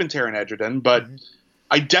think even Taron Egerton, but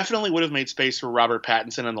I definitely would have made space for Robert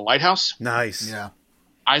Pattinson in The Lighthouse. Nice. Yeah.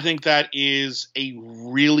 I think that is a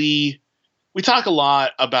really – we talk a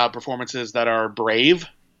lot about performances that are brave.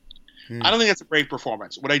 I don't think that's a brave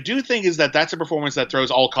performance. What I do think is that that's a performance that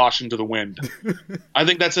throws all caution to the wind. I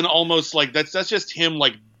think that's an almost like – that's just him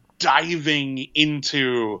like diving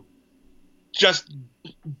into just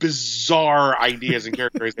bizarre ideas and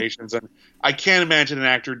characterizations. And I can't imagine an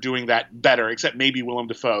actor doing that better, except maybe Willem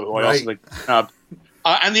Dafoe, who I also think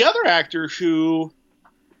and the other actor who –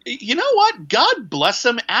 you know what? God bless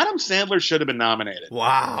him. Adam Sandler should have been nominated.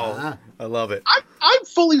 Wow. I love it. I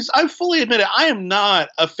fully admit it. I am not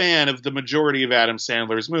a fan of the majority of Adam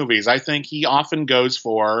Sandler's movies. I think he often goes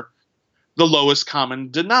for the lowest common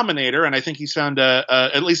denominator, and I think he's found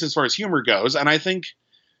at least as far as humor goes, and I think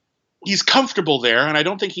he's comfortable there, and I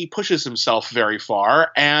don't think he pushes himself very far.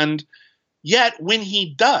 And yet when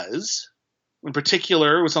he does, in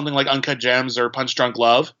particular with something like Uncut Gems or Punch Drunk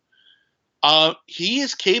Love, he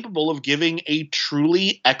is capable of giving a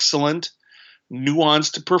truly excellent,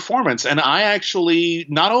 nuanced performance. And I actually,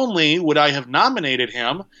 not only would I have nominated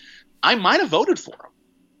him, I might have voted for him.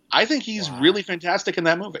 I think he's really fantastic in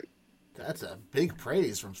that movie. That's a big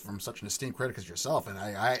praise from such an esteemed critic as yourself. And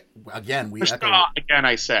I again, we echo. Again,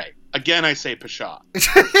 I say Pshaw.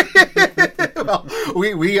 Well,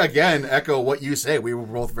 we again echo what you say. We were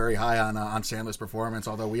both very high on Sandler's performance,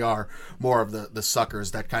 although we are more of the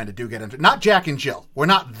suckers that kind of do get into. Not Jack and Jill. We're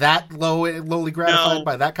not that lowly gratified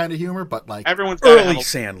by that kind of humor, but like everyone's early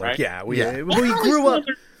Sandler. Right? Yeah, we grew up.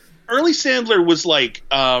 Early Sandler was like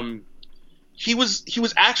he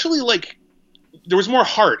was actually like. There was more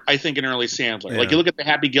heart, I think, in early Sandler. Yeah. Like you look at the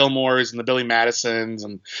Happy Gilmores and the Billy Madisons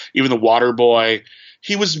and even the Waterboy.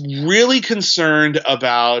 He was really concerned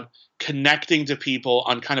about connecting to people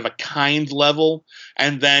on kind of a kind level,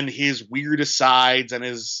 and then his weird asides and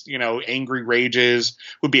his, angry rages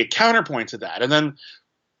would be a counterpoint to that. And then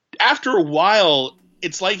after a while,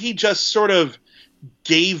 it's like he just sort of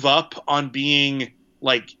gave up on being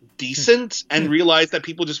like decent and realized that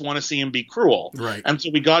people just want to see him be cruel. Right. And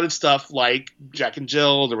so we got at stuff like Jack and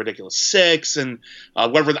Jill, The Ridiculous Six, and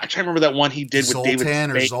whatever. I can't remember that one he did with David Spade.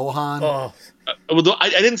 Or Zohan. Oh. Well, I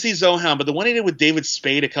didn't see Zohan, but the one he did with David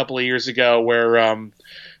Spade a couple of years ago where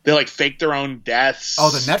they like faked their own deaths.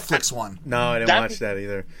 Oh, the Netflix one. No, I didn't watch that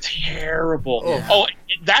either. Terrible. Yeah. Oh,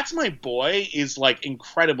 That's My Boy is like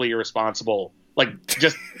incredibly irresponsible. Like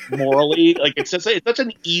just morally, like it's such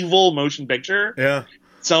an evil motion picture. Yeah.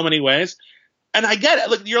 So many ways. And I get it.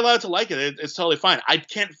 Look, you're allowed to like it. It's totally fine. I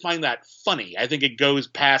can't find that funny. I think it goes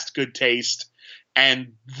past good taste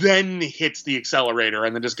and then hits the accelerator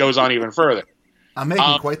and then just goes on even further. I'm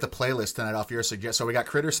making quite the playlist tonight off your suggestion. So we got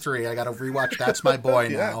Critters 3. I got to rewatch That's My Boy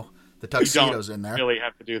now. The tuxedo's in there. Really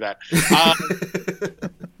have to do that.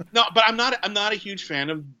 No, but I'm not a huge fan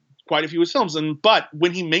of quite a few of his films. But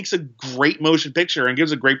when he makes a great motion picture and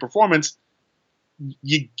gives a great performance,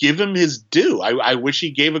 you give him his due. I wish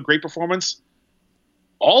he gave a great performance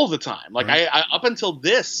all the time. Like I up until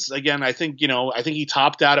this, again, I think he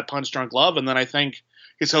topped out at Punch Drunk Love, and then I think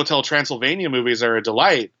his Hotel Transylvania movies are a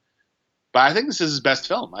delight. But I think this is his best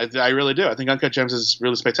film. I really do. I think Uncut Gems is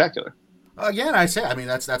really spectacular. Again,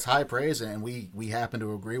 that's high praise, and we happen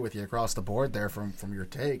to agree with you across the board there from your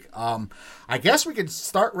take. I guess we could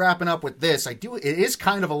start wrapping up with this. It is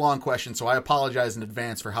kind of a long question, so I apologize in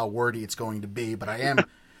advance for how wordy it's going to be, but I am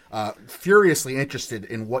furiously interested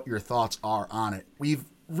in what your thoughts are on it. We've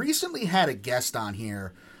recently had a guest on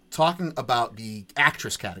here talking about the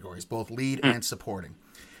actress categories, both lead and supporting.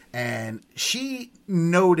 And she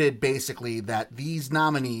noted basically that these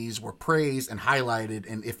nominees were praised and highlighted,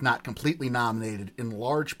 and if not completely nominated, in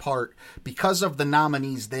large part because of the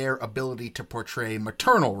nominees' their ability to portray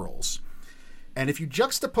maternal roles. And if you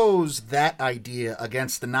juxtapose that idea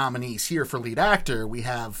against the nominees here for lead actor, we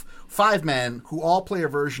have 5 men who all play a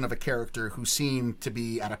version of a character who seem to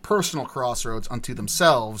be at a personal crossroads unto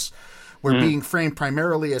themselves, where being framed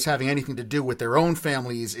primarily as having anything to do with their own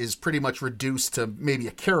families is pretty much reduced to maybe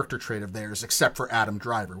a character trait of theirs, except for Adam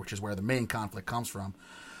Driver, which is where the main conflict comes from.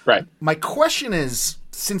 Right. My question is,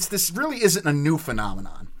 since this really isn't a new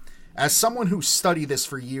phenomenon, as someone who studied this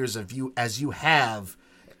for years as you have,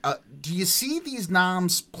 do you see these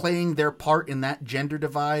noms playing their part in that gender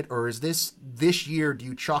divide, or is this year, do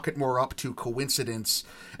you chalk it more up to coincidence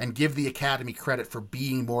and give the Academy credit for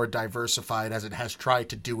being more diversified as it has tried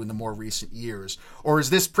to do in the more recent years? Or is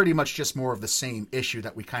this pretty much just more of the same issue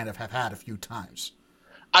that we kind of have had a few times?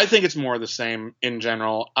 I think it's more of the same in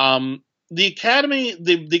general. The Academy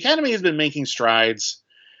has been making strides,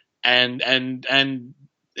 and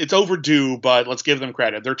it's overdue, but let's give them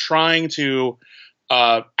credit. They're trying to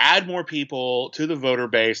add more people to the voter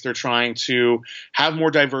base. They're trying to have more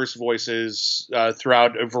diverse voices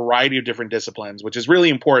throughout a variety of different disciplines, which is really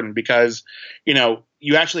important because,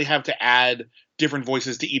 you actually have to add different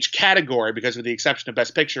voices to each category because with the exception of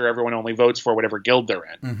Best Picture, everyone only votes for whatever guild they're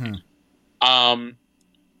in. Mm-hmm.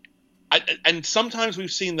 And sometimes we've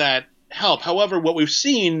seen that help. However, what we've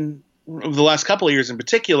seen over the last couple of years in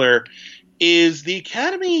particular is the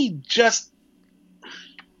Academy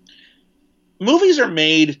movies are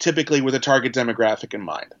made typically with a target demographic in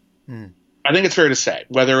mind. I think it's fair to say,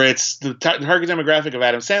 whether it's the target demographic of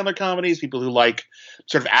Adam Sandler comedies, people who like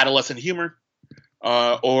sort of adolescent humor,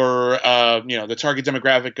 or the target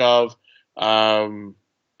demographic of Quentin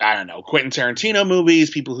Tarantino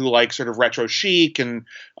movies, people who like sort of retro chic and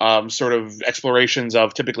sort of explorations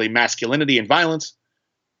of typically masculinity and violence.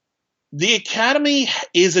 The Academy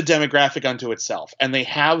is a demographic unto itself, and they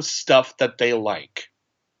have stuff that they like.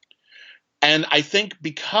 And I think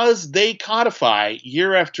because they codify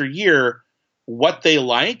year after year what they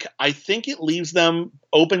like, I think it leaves them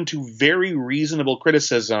open to very reasonable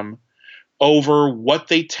criticism over what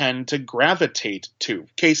they tend to gravitate to.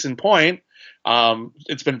 Case in point,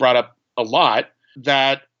 it's been brought up a lot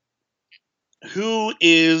that who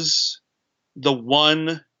is the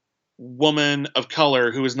one woman of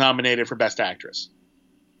color who is nominated for Best Actress?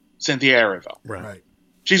 Cynthia Erivo. Right.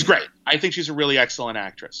 She's great. I think she's a really excellent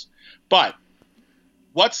actress. But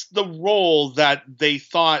what's the role that they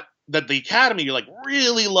thought that the Academy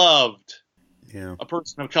really loved a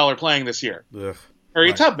person of color playing this year? Ugh.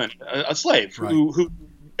 Harriet Tubman, a slave who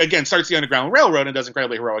again starts the Underground Railroad and does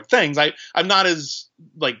incredibly heroic things. I'm not as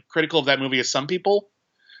critical of that movie as some people,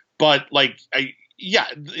 but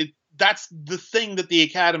that's the thing that the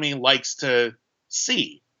Academy likes to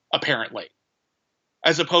see, apparently,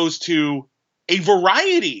 as opposed to a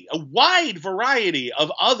wide variety of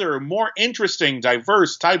other more interesting,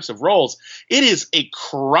 diverse types of roles. It is a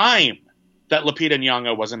crime that Lupita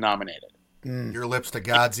Nyong'o wasn't nominated. Your lips to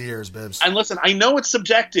God's ears, Bibbs. And listen, I know it's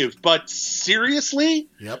subjective, but seriously,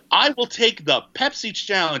 I will take the Pepsi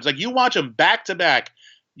challenge. You watch them back to back.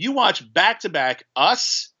 You watch back to back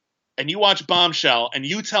Us, and you watch Bombshell, and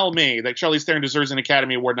you tell me that Charlize Theron deserves an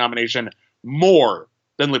Academy Award nomination more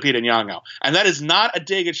than Lupita Nyong'o. And that is not a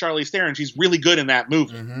dig at Charlize Theron. She's really good in that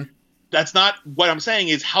movie. Mm-hmm. That's not what I'm saying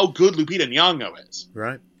is how good Lupita Nyong'o is.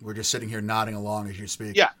 Right. We're just sitting here nodding along as you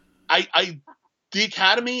speak. Yeah. The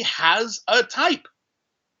Academy has a type.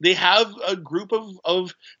 They have a group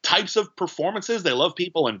of types of performances. They love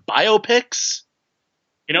people in biopics.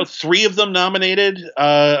 3 of them nominated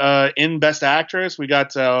in Best Actress. We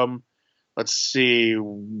got let's see,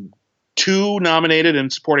 2 nominated in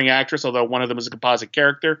supporting actress, although one of them is a composite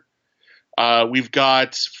character. We've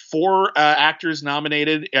got 4 actors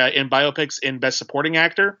nominated in biopics in Best Supporting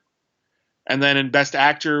Actor. And then in Best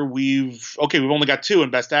Actor, we've only got 2 in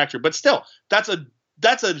Best Actor. But still, that's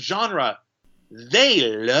a genre they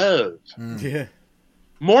love. Yeah.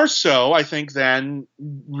 More so, I think, than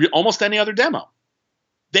almost any other demo.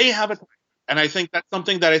 They have it. And I think that's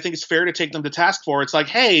something that I think is fair to take them to task for. It's like,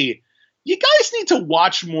 hey, you guys need to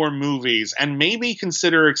watch more movies and maybe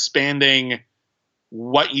consider expanding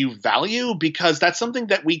what you value, because that's something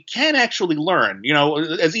that we can actually learn. You know,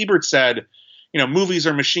 as Ebert said, you know, movies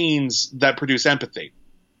are machines that produce empathy.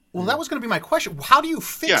 Well, that was going to be my question. How do you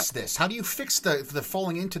fix this? How do you fix the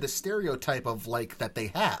falling into the stereotype of like that they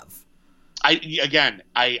have?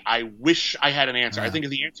 I wish I had an answer. I think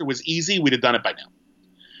if the answer was easy, we'd have done it by now.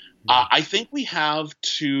 I think we have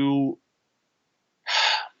to.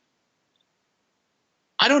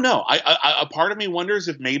 I don't know. A part of me wonders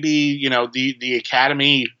if maybe, you know, the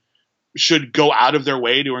Academy should go out of their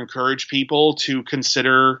way to encourage people to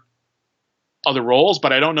consider other roles,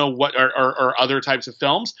 but I don't know what or other types of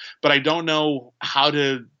films. But I don't know how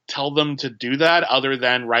to tell them to do that other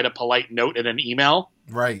than write a polite note in an email.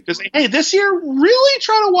 Right. Just say, hey, this year, really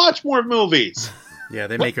try to watch more movies. Yeah,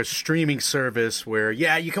 they make a streaming service where,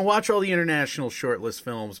 you can watch all the international shortlist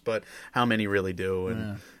films, but how many really do?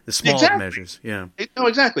 And the small measures. Yeah. No,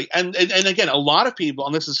 exactly. And again, a lot of people,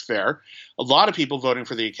 and this is fair, a lot of people voting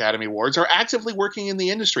for the Academy Awards are actively working in the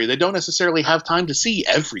industry. They don't necessarily have time to see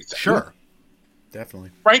everything. Sure.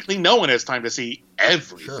 Definitely. Frankly, no one has time to see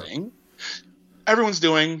everything. Sure. Everyone's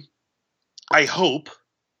doing, I hope,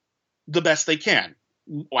 the best they can.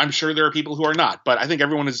 I'm sure there are people who are not, but I think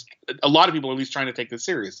a lot of people are at least trying to take this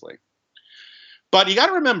seriously. But you got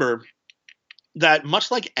to remember that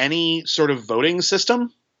much like any sort of voting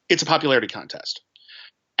system, it's a popularity contest.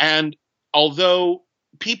 And although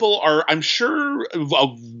people are, I'm sure, a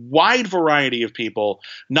wide variety of people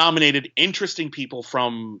nominated interesting people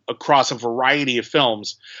from across a variety of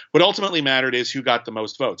films, what ultimately mattered is who got the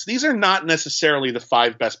most votes. These are not necessarily the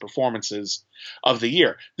 5 best performances of the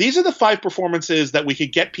year. These are the 5 performances that we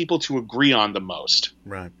could get people to agree on the most.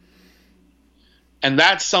 Right. And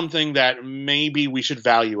that's something that maybe we should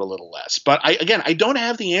value a little less. But I don't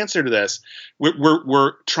have the answer to this.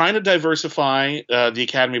 We're trying to diversify the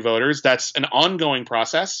Academy voters. That's an ongoing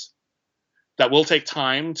process that will take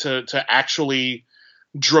time to actually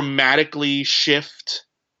dramatically shift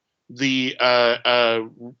the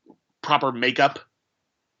proper makeup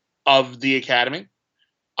of the Academy.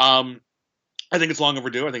 I think it's long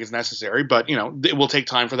overdue. I think it's necessary, but it will take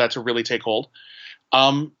time for that to really take hold.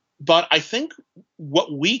 But I think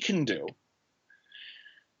what we can do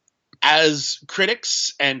as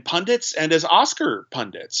critics and pundits, and as Oscar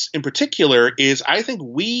pundits in particular, is I think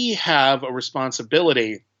we have a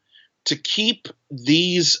responsibility to keep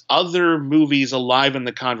these other movies alive in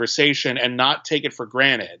the conversation and not take it for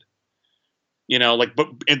granted.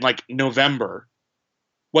 Like in November,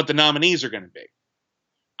 what the nominees are going to be.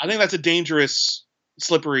 I think that's a dangerous,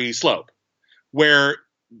 slippery slope where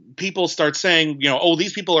people start saying,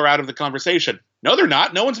 these people are out of the conversation. No, they're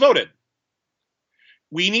not. No one's voted.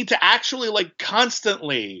 We need to actually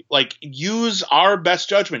constantly use our best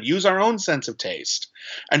judgment, use our own sense of taste,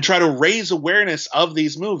 and try to raise awareness of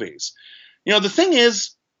these movies. The thing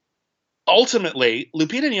is, ultimately,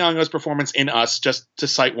 Lupita Nyong'o's performance in Us, just to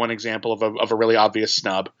cite one example of a really obvious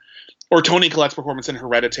snub, or Toni Collette's performance in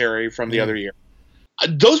Hereditary from the other year.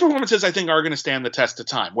 Those performances, I think, are going to stand the test of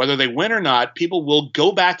time. Whether they win or not, people will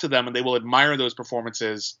go back to them and they will admire those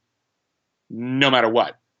performances no matter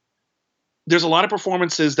what. There's a lot of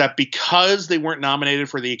performances that because they weren't nominated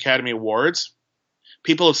for the Academy Awards,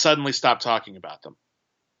 people have suddenly stopped talking about them.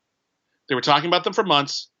 They were talking about them for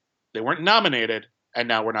months, they weren't nominated, and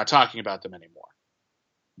now we're not talking about them anymore.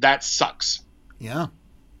 That sucks. Yeah.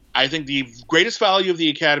 I think the greatest value of the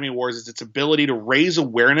Academy Awards is its ability to raise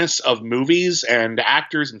awareness of movies and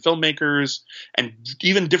actors and filmmakers and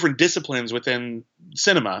even different disciplines within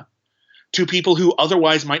cinema to people who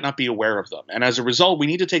otherwise might not be aware of them. And as a result, we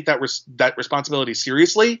need to take that responsibility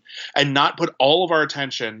seriously and not put all of our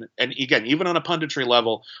attention, and again, even on a punditry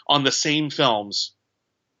level, on the same films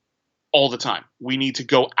all the time. We need to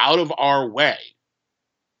go out of our way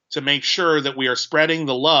to make sure that we are spreading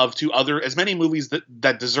the love to as many movies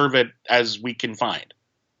that deserve it as we can find.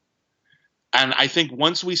 And I think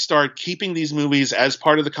once we start keeping these movies as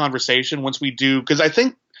part of the conversation, once we do, because I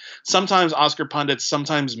think sometimes Oscar pundits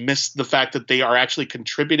sometimes miss the fact that they are actually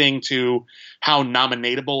contributing to how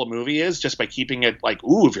nominatable a movie is just by keeping it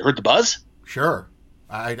ooh, have you heard the buzz? Sure.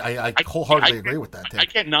 I wholeheartedly agree with that, Tim. I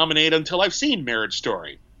can't nominate until I've seen Marriage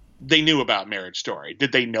Story. They knew about Marriage Story.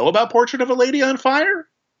 Did they know about Portrait of a Lady on Fire?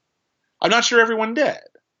 I'm not sure everyone did.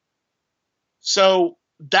 So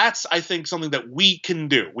that's, I think, something that we can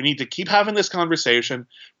do. We need to keep having this conversation.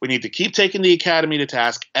 We need to keep taking the Academy to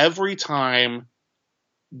task every time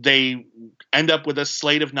they end up with a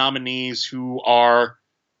slate of nominees who are,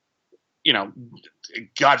 you know,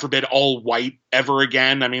 God forbid, all white ever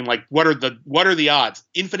again. I mean, like, what are the odds?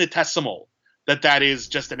 Infinitesimal that is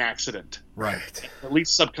just an accident. Right. At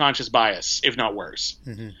least subconscious bias, if not worse.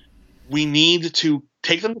 Mm-hmm. We need to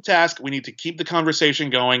take them to task. We need to keep the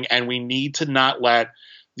conversation going, and we need to not let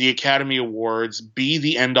the Academy Awards be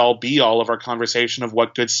the end-all, be-all of our conversation of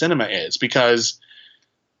what good cinema is, because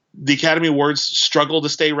the Academy Awards struggle to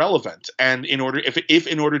stay relevant. And in order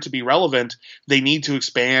to be relevant, they need to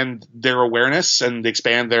expand their awareness and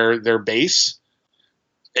expand their base.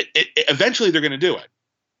 Eventually, they're going to do it.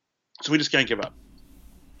 So we just can't give up.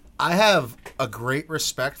 I have a great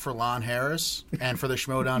respect for Lon Harris and for the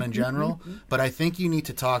Schmoedown in general, but I think you need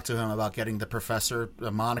to talk to him about getting the Professor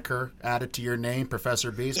moniker added to your name,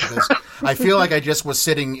 Professor Beast, because I feel like I just was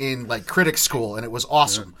sitting in like critic school and it was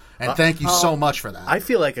awesome. And thank you so much for that. I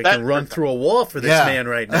feel like I can run through a wall for this man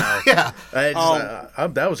right now. Yeah.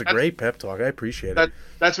 That was a great pep talk. I appreciate it.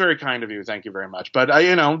 That's very kind of you. Thank you very much. But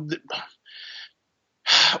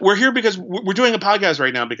we're here because we're doing a podcast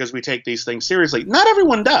right now because we take these things seriously. Not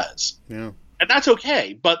everyone does. Yeah. And that's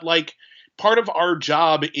okay. But like, part of our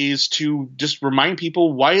job is to just remind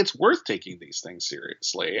people why it's worth taking these things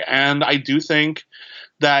seriously. And I do think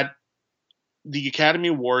that the Academy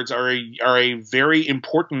Awards are a very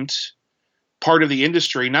important part of the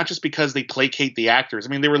industry, not just because they placate the actors. I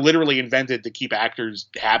mean, they were literally invented to keep actors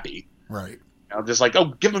happy. Right. Just like, oh,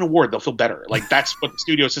 give them an award, they'll feel better. Like, that's what the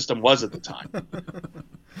studio system was at the time.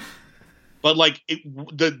 But like,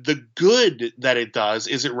 the good that it does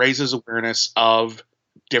is it raises awareness of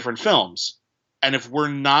different films. And if we're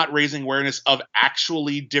not raising awareness of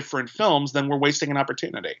actually different films, then we're wasting an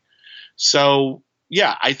opportunity. So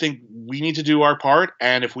yeah, I think we need to do our part.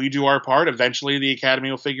 And if we do our part, eventually the Academy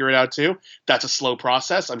will figure it out too. That's a slow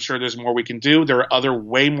process. I'm sure there's more we can do. There are other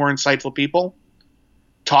way more insightful people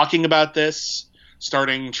talking about this,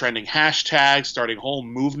 starting trending hashtags, starting whole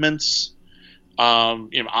movements.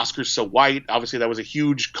 Oscars So White, obviously that was a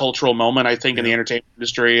huge cultural moment, I think, in the entertainment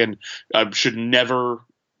industry, and should never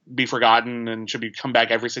be forgotten and should come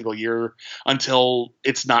back every single year until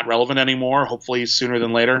it's not relevant anymore, hopefully sooner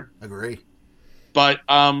than later. Agree. But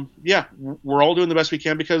we're all doing the best we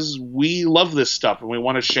can because we love this stuff and we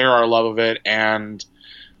want to share our love of it, and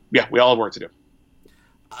yeah, we all have work to do.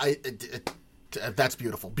 That's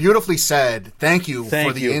beautiful. Beautifully said. Thank you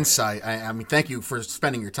for the insight. I mean, thank you for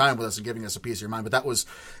spending your time with us and giving us a piece of your mind. But that was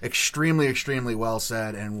extremely, extremely well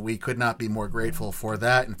said, and we could not be more grateful for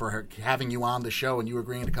that and for having you on the show and you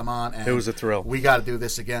agreeing to come on. And it was a thrill. We got to do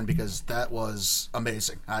this again because that was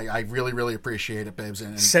amazing. I really, really appreciate it, Bibbs.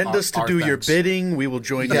 And send us to do your bidding. We will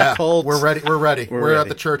join your cult. We're ready. We're ready. We're at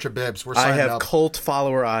the Church of Bibbs. We're signed up. I have cult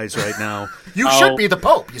follower eyes right now. You should be the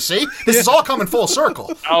Pope. You see, this is all coming full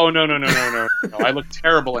circle. Oh no. I look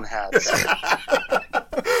terrible in hats.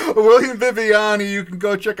 William Bibbiani, you can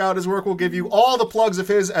go check out his work. We'll give you all the plugs of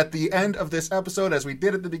his at the end of this episode, as we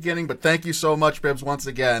did at the beginning. But thank you so much, Bibbs, once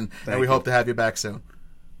again. And we hope to have you back soon.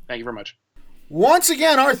 Thank you very much. Once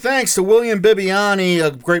again, our thanks to William Bibbiani.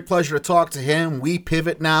 A great pleasure to talk to him. We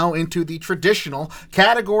pivot now into the traditional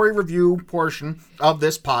category review portion of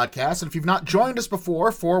this podcast. And if you've not joined us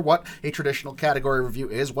before for what a traditional category review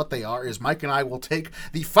is, what they are, is Mike and I will take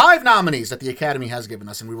the 5 nominees that the Academy has given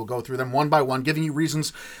us, and we will go through them one by one, giving you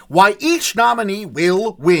reasons why each nominee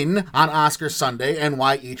will win on Oscar Sunday and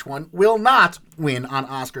why each one will not win on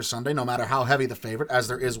Oscar Sunday, no matter how heavy the favorite, as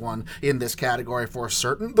there is one in this category for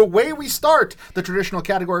certain. The way we start the traditional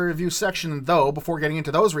category review section, though, before getting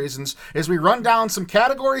into those reasons, is we run down some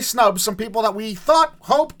category snubs, some people that we thought,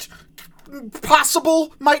 hoped,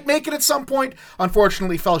 possible might make it at some point,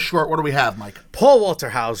 unfortunately fell short. What do we have, Mike? Paul Walter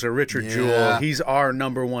Hauser, Richard Jewell. He's our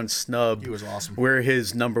number one snub. He was awesome. We're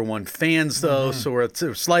his number one fans, though, so we're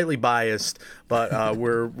slightly biased, but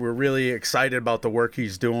we're really excited about the work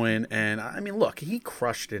he's doing. And I mean, look, he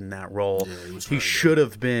crushed in that role. Yeah, he should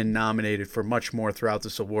have been nominated for much more throughout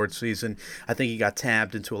this award season. I think he got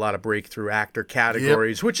tabbed into a lot of breakthrough actor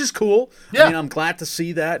categories, which is cool. Yeah. I mean, I'm glad to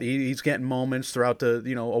see that he's getting moments throughout the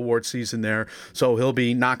award season in there. So he'll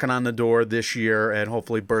be knocking on the door this year and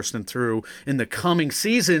hopefully bursting through in the coming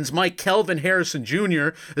seasons. Mike Kelvin Harrison Jr.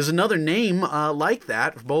 is another name like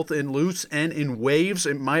that, both in Loose and in Waves.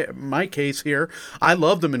 In my case here, I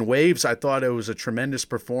loved him in Waves. I thought it was a tremendous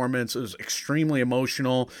performance. It was extremely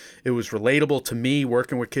emotional. It was relatable to me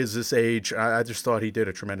working with kids this age. I just thought he did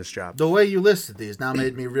a tremendous job. The way you listed these now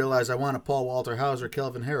made me realize I want a Paul Walter Hauser,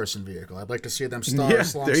 Kelvin Harrison vehicle. I'd like to see them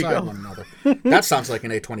stars alongside one another. That sounds like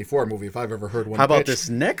an A24 movie if I've ever heard one. How about pitched. this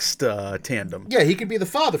next tandem? Yeah, he could be the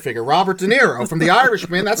father figure. Robert De Niro from The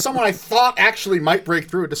Irishman. That's someone I thought actually might break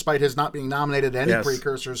through despite his not being nominated to any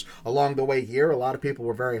precursors along the way here. A lot of people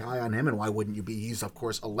were very high on him, and why wouldn't you be? He's, of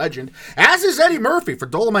course, a legend. As is Eddie Murphy for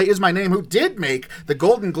Dolomite Is My Name, who did make the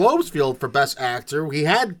Golden Globes field for Best Actor. He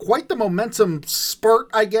had quite the momentum spurt,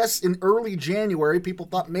 I guess, in early January. People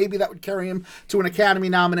thought maybe that would carry him to an Academy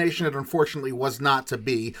nomination. It unfortunately was not to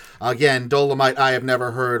be. Again, Dolomite, I Have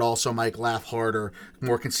Never Heard, also Mike Laugh Harder,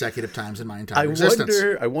 more consecutive times in my entire existence.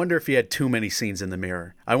 I wonder if he had too many scenes in the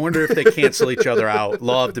mirror. I wonder if they cancel each other out.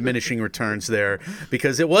 Law of diminishing returns there,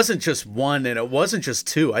 because it wasn't just one and it wasn't just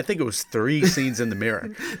two. I think it was 3 scenes in the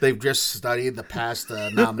mirror. They've just studied the past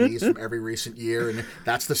nominees from every recent year, and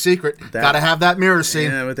that's the secret. Got to have that mirror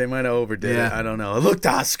scene. Yeah, but they might have overdid it. I don't know. It looked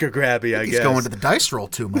Oscar grabby, I guess. He's going to the dice roll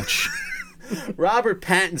too much. Robert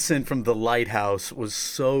Pattinson from The Lighthouse was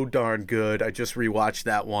so darn good. I just rewatched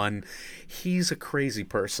that one. He's a crazy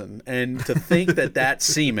person. And to think that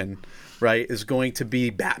seaman, right, is going to be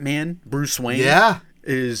Batman, Bruce Wayne. Yeah.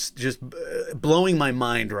 Is just blowing my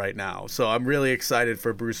mind right now. So I'm really excited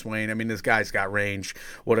for Bruce Wayne. I mean, this guy's got range.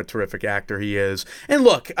 What a terrific actor he is. And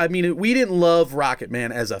look, I mean, we didn't love Rocket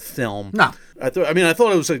Man as a film. No. I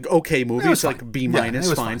thought it was an okay movie. It's fine. like B-,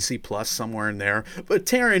 fine. C+, somewhere in there. But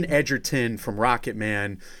Taron Egerton from Rocket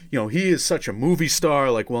Man, he is such a movie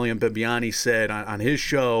star, like William Bibiani said on his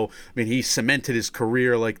show. I mean, he cemented his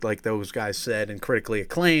career, like those guys said, and critically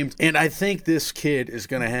acclaimed. And I think this kid is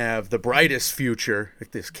going to have the brightest future.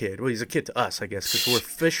 Like this kid. Well, he's a kid to us, I guess, because we're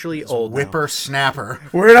officially old Whippersnapper.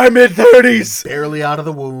 We're in our mid-30s. Barely out of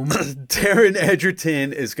the womb. Taron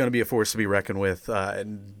Egerton is going to be a force to be reckoned with,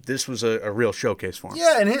 and this was a real showcase for him.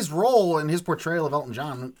 Yeah, and his role and his portrayal of Elton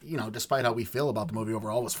John, despite how we feel about the movie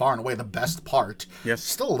overall, was far and away the best part. Yes.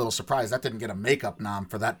 Still a little surprised that didn't get a makeup nom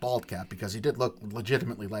for that bald cap, because he did look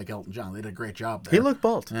legitimately like Elton John. They did a great job there. He looked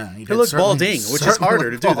bald. Yeah, he looked balding, which is harder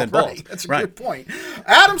to do than bald. Right. That's a good point.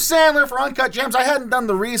 Adam Sandler for Uncut Gems. I hadn't done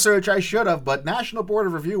the research I should have, but National Board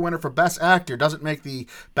of Review winner for Best Actor doesn't make the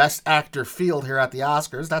Best Actor field here at the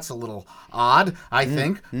Oscars. That's a little odd, I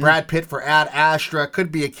think. Brad Pitt for Ad Astra.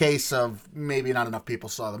 Could be a case of maybe not enough people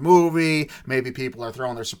saw the movie. Maybe people are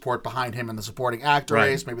throwing their support behind him in the supporting actor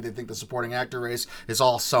race. Maybe they think the supporting actor race is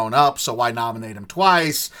all sewn up, so why nominate him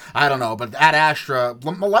twice? I don't know, but Ad Astra,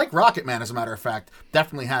 like Rocket Man, as a matter of fact,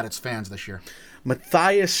 definitely had its fans this year.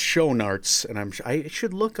 Matthias Schoenaerts, and I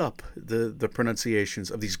should look up the pronunciations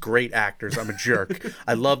of these great actors. I'm a jerk.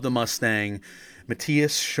 I love the Mustang.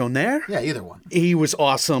 Matthias Schoenaerts? Yeah, either one. He was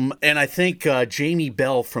awesome. And I think Jamie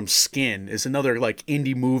Bell from Skin is another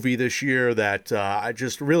indie movie this year that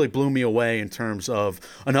just really blew me away in terms of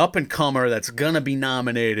an up-and-comer that's going to be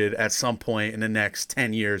nominated at some point in the next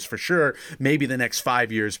 10 years for sure, maybe the next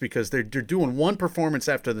 5 years, because they're doing one performance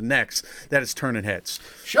after the next that is turning heads.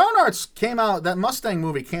 Schoenaerts came out, that Mustang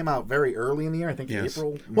movie came out very early in the year, I think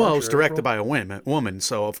April. Well, it was directed by a woman,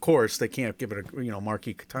 so of course they can't give it a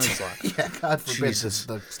marquee time slot. Yeah, God forbid Jesus.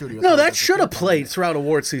 the studio. No, that should have played throughout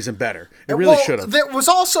award season better. It really should have. There was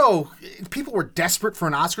also, people were desperate for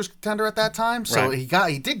an Oscars contender at that time, so he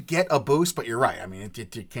did get a boost. But you're right. I mean,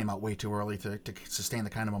 it came out way too early to sustain the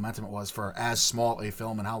kind of momentum it was for as small a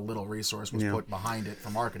film and how little resource was put behind it for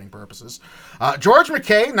marketing purposes. George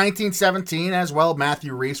McKay, 1917, as well.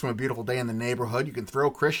 Matthew Reese from A Beautiful Day in the Neighborhood. You can throw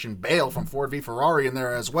Christian Bale from Ford v Ferrari in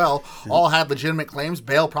there as well. All had legitimate claims.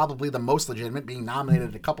 Bale probably the most legitimate, being nominated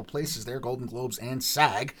at a couple places there, Golden Globes and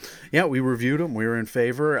SAG. Yeah, we reviewed him. We were in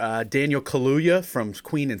favor. Daniel Kaluuya from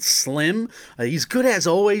Queen and Slim. He's good as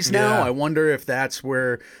always now. Yeah. I wonder if that's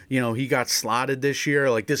where, he got slotted this year.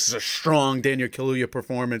 Like, this is a strong Daniel Kaluuya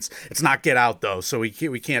performance. It's not Get Out, though, so we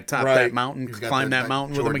can't top that mountain, climb that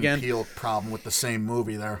mountain with him again. Peele problem with the same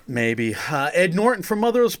movie there. Maybe. Ed Norton from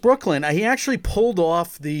Motherless Brooklyn. He actually pulled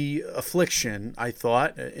off the affliction, I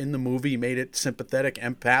thought, in the movie. He made it sympathetic,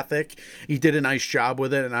 empathic. He did a nice job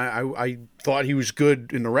with it, and I thought he was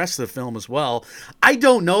good in the rest of the film as well. I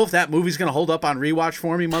don't know if that movie's going to hold up on rewatch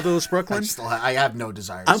for me, Motherless Brooklyn. I have no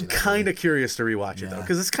desire to I'm see that kind of curious to rewatch it, though,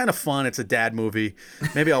 because it's kind of fun. It's a dad movie.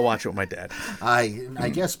 Maybe I'll watch it with my dad.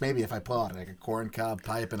 I guess maybe if I pull out a corn cob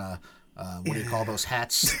pipe and a what do you call those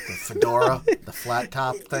hats? The fedora, the flat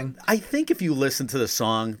top thing. I think if you listen to the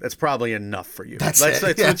song, that's probably enough for you. That's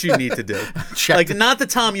what you need to do. Not the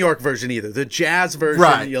Tom York version either. The jazz version,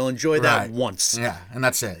 Right. You'll enjoy that once. Yeah, and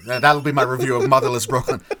that's it. That'll be my review of Motherless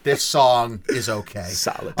Brooklyn. This song is okay.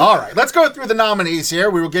 Solid. All right, let's go through the nominees here.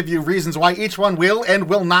 We will give you reasons why each one will and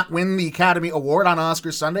will not win the Academy Award on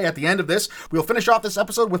Oscars Sunday. At the end of this, we'll finish off this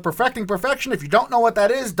episode with Perfecting Perfection. If you don't know what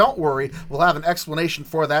that is, don't worry. We'll have an explanation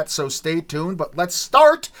for that, so stay tuned. But let's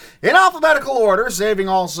start in alphabetical order, saving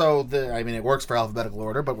also it works for alphabetical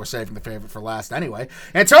order, but we're saving the favorite for last anyway.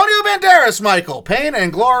 Antonio Banderas, Michael, Pain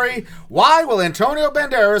and Glory. Why will Antonio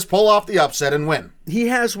Banderas pull off the upset and win? He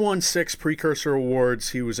has won 6 precursor awards.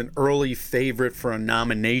 He was an early favorite for a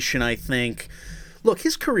nomination, I think. Look,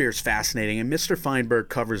 his career is fascinating, and Mr. Feinberg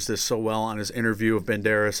covers this so well on his interview of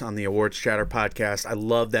Banderas on the Awards Chatter podcast. I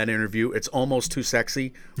love that interview. It's almost too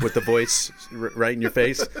sexy with the voice right in your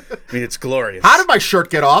face. I mean, it's glorious. How did my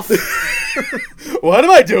shirt get off? What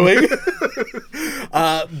am I doing?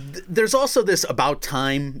 There's also this about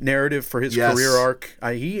time narrative for his career arc.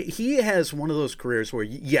 He has one of those careers where,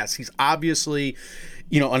 yes, he's obviously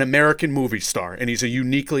an American movie star, and he's a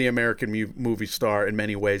uniquely American movie star in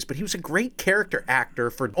many ways, but he was a great character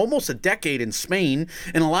actor for almost a decade in Spain,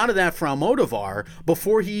 and a lot of that for Almodovar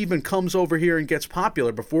before he even comes over here and gets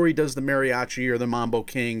popular, before he does the Mariachi or the Mambo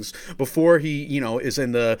Kings, before he, is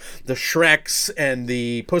in the Shreks and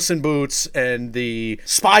the Puss in Boots and the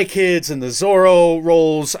Spy Kids and the Zorro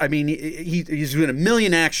roles. I mean, he's been a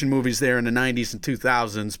million action movies there in the 90s and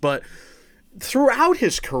 2000s, but throughout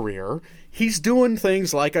his career, he's doing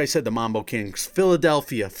things, like I said, the Mambo Kings,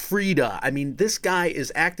 Philadelphia, Frida. I mean, this guy is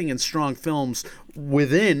acting in strong films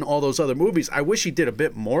within all those other movies. I wish he did a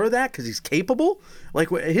bit more of that because he's capable. Like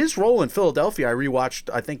his role in Philadelphia, I rewatched,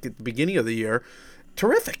 I think, at the beginning of the year.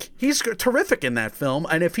 Terrific. He's terrific in that film.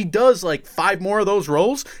 And if he does like 5 more of those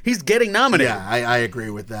roles, he's getting nominated. Yeah, I agree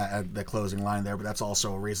with that, the closing line there, but that's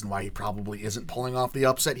also a reason why he probably isn't pulling off the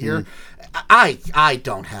upset here. I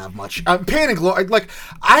don't have much. Pain and Glory,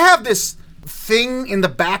 I have this thing in the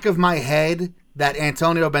back of my head that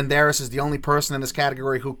Antonio Banderas is the only person in this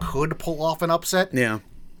category who could pull off an upset. Yeah.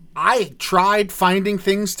 I tried finding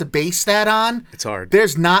things to base that on. It's hard.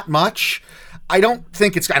 There's not much. I don't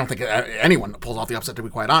think anyone pulls off the upset, to be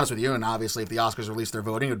quite honest with you. And obviously, if the Oscars release their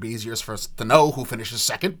voting, it would be easier for us to know who finishes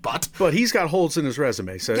second. But he's got holes in his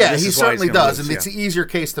resume. So yeah, he certainly does. Lose, and it's an easier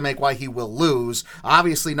case to make why he will lose.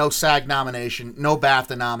 Obviously, no SAG nomination, no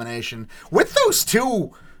BAFTA nomination. With those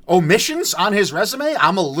 2 omissions on his resume,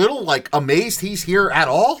 I'm a little amazed he's here at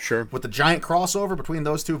all. Sure. With the giant crossover between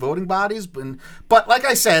those 2 voting bodies. But like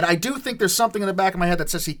I said, I do think there's something in the back of my head that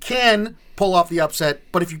says he can pull off the upset.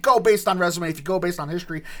 But if you go based on resume, if you go based on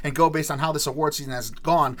history, and go based on how this award season has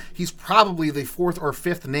gone, he's probably the 4th or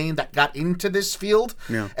 5th name that got into this field.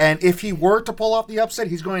 Yeah. And if he were to pull off the upset,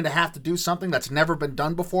 he's going to have to do something that's never been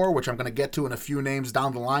done before, which I'm going to get to in a few names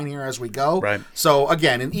down the line here as we go. Right. So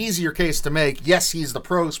again, an easier case to make. Yes, he's the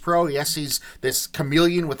pros pro. Yes, he's this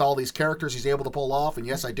chameleon with all these characters he's able to pull off. And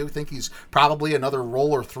yes, I do think he's probably another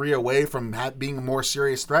role or 3 away from being a more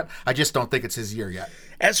serious threat. I just don't think it's his year yet.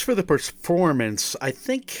 As for the performance,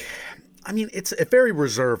 it's a very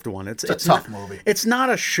reserved one. It's a tough movie. It's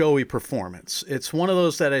not a showy performance. It's one of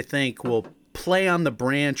those that I think will play on the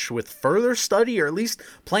branch with further study, or at least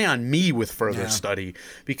play on me with further study.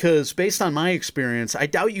 Because based on my experience, I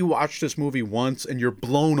doubt you watched this movie once and you're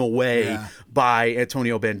blown away by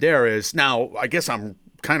Antonio Banderas. Now, I guess I'm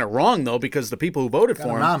kind of wrong, though, because the people who voted for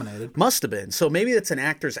him nominated. Must have been. So maybe it's an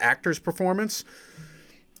actor's performance.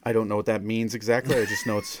 I don't know what that means exactly. I just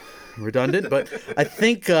know it's redundant. But I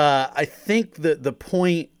think the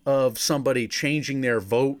point of somebody changing their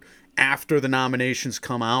vote after the nominations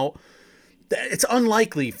come out, it's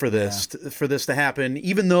unlikely for this to happen.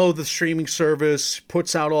 Even though the streaming service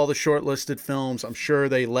puts out all the shortlisted films, I'm sure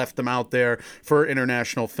they left them out there for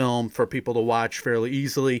international film for people to watch fairly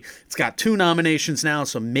easily. It's got 2 nominations now,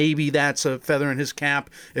 so maybe that's a feather in his cap.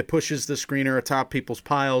 It pushes the screener atop people's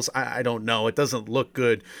piles. I don't know. It doesn't look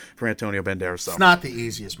good for Antonio Banderas, though. It's not the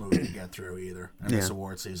easiest movie to get through either in this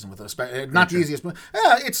award season. Not the easiest movie.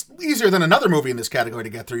 It's easier than another movie in this category to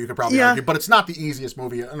get through, you could probably argue, but it's not the easiest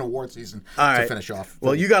movie in award season to finish off.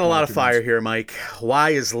 Well, you got a lot of fire here, Mike. Why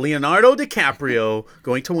is Leonardo DiCaprio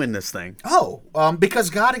going to win this thing? Because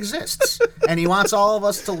God exists. And he wants all of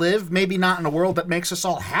us to live, maybe not in a world that makes us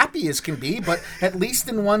all happy as can be, but at least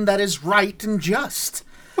in one that is right and just.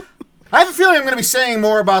 I have a feeling I'm going to be saying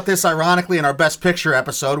more about this, ironically, in our Best Picture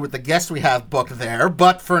episode with the guest we have booked there.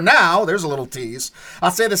 But for now, there's a little tease. I'll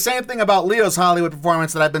say the same thing about Leo's Hollywood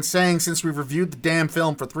performance that I've been saying since we've reviewed the damn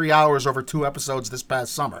film for 3 hours over 2 episodes this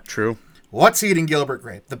past summer. True. What's Eating Gilbert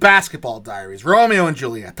Grape, The Basketball Diaries, Romeo and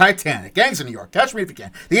Juliet, Titanic, Gangs of New York, Catch Me If You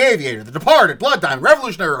Can, The Aviator, The Departed, Blood Diamond,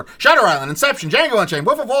 Revolutionary Road, Shutter Island, Inception, Django Unchained,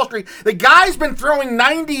 Wolf of Wall Street. The guy's been throwing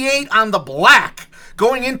 98 on the black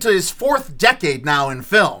going into his 4th decade now in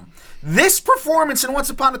film. This performance in Once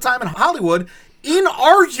Upon a Time in Hollywood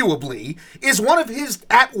inarguably is one of his,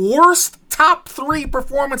 at worst, top 3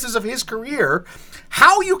 performances of his career.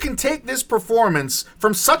 How you can take this performance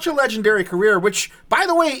from such a legendary career, which, by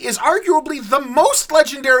the way, is arguably the most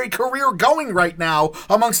legendary career going right now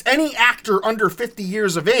amongst any actor under 50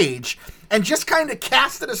 years of age, and just kind of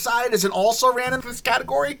cast it aside as it also ran into this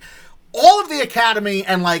category, all of the Academy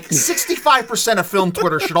and like 65% of film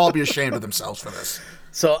Twitter should all be ashamed of themselves for this.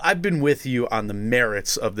 So I've been with you on the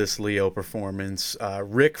merits of this Leo performance.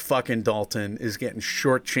 Rick fucking Dalton is getting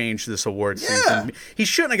shortchanged this award season. He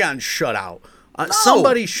shouldn't have gotten shut out.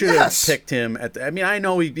 Somebody should have picked him. I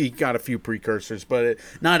know he got a few precursors, but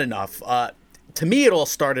not enough. To me, it all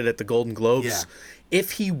started at the Golden Globes. Yeah.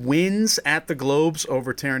 If he wins at the Globes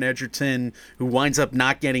over Taron Egerton, who winds up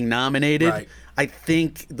not getting nominated, Right. I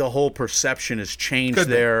think the whole perception has changed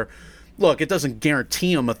there. Look, it doesn't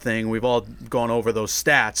guarantee him a thing. We've all gone over those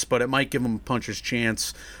stats, but it might give him a puncher's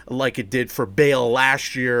chance like it did for Bale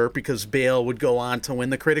last year, because Bale would go on to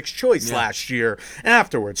win the Critics' Choice last year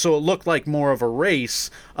afterwards. So it looked like more of a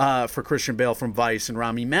race for Christian Bale from Vice and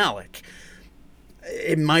Rami Malek.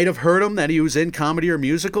 It might have hurt him that he was in comedy or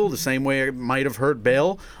musical, the same way it might have hurt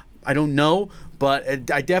Bale. I don't know,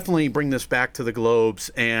 but I definitely bring this back to the Globes,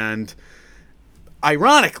 and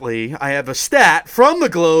ironically, I have a stat from the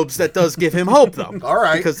Globes that does give him hope, though. All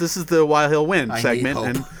right. Because this is the While He'll Win I segment,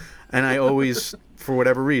 need hope. and I always, for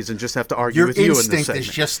whatever reason, just have to argue Your with you in this instinct segment.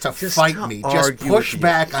 is just to fight me, just argue push with you.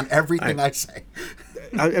 back on everything I say.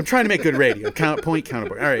 I'm trying to make good radio. Counterpoint. All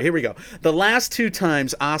right, here we go. The last 2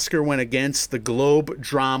 times Oscar went against the Globe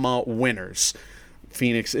drama winners.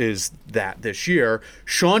 Phoenix is that this year.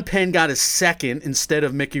 Sean Penn got his 2nd instead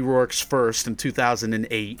of Mickey Rourke's 1st in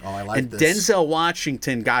 2008. Oh, I like and this. Denzel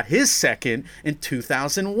Washington got his 2nd in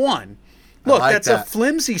 2001. Look, like that's that. a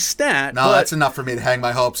flimsy stat. No, but that's enough for me to hang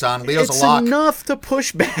my hopes on. Leo's it's a lock. enough to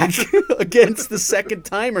push back against the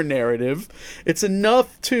second-timer narrative. It's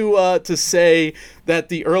enough to say that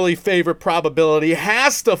the early favorite probability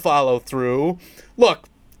has to follow through. Look,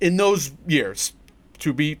 in those years,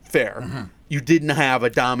 to be fair, you didn't have a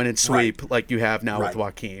dominant sweep like you have now with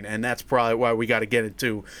Joaquin, and that's probably why we got to get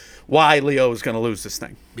into why Leo is going to lose this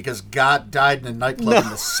thing. Because God died in a nightclub in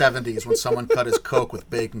the 70s when someone cut his Coke with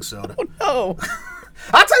baking soda. Oh.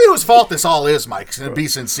 I'll tell you whose fault this all is, Mike, to be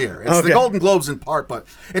sincere. It's the Golden Globes in part, but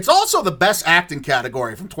it's also the best acting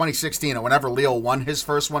category from 2016 or whenever Leo won his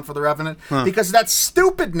first one for The Revenant, because that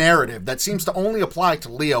stupid narrative that seems to only apply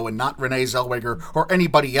to Leo and not Renee Zellweger or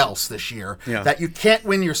anybody else this year, that you can't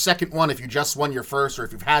win your second one if you just won your first or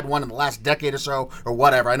if you've had one in the last decade or so or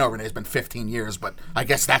whatever. I know Renee's been 15 years, but I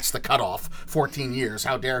guess that's the cutoff. 14 years.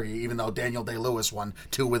 How dare you, even though Daniel Day-Lewis won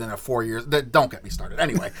 2 within a 4 years. Don't get me started.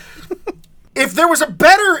 Anyway. If there was a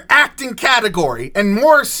better acting category and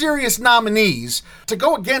more serious nominees to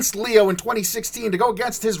go against Leo in 2016, to go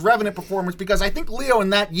against his Revenant performance, because I think Leo in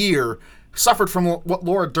that year suffered from what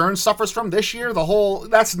Laura Dern suffers from this year.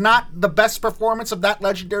 That's not the best performance of that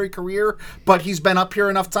legendary career, but he's been up here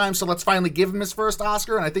enough times, so let's finally give him his first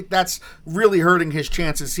Oscar, and I think that's really hurting his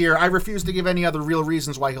chances here. I refuse to give any other real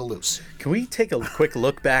reasons why he'll lose. Can we take a quick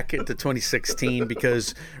look back into 2016?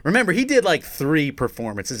 Because remember, he did like 3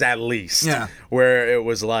 performances at least, where it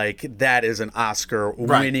was like, that is an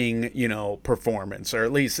Oscar-winning, performance, or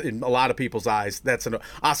at least in a lot of people's eyes, that's an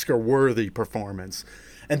Oscar-worthy performance.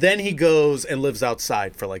 And then he goes and lives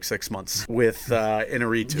outside for like 6 months with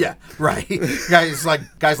Inarritu. Yeah, right.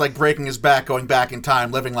 guys like breaking his back, going back in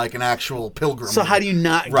time, living like an actual pilgrim. So how do you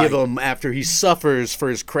not give him, after he suffers for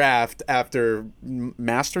his craft, after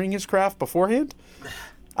mastering his craft beforehand?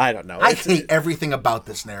 I don't know. I hate everything about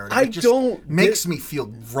this narrative. I it just don't makes me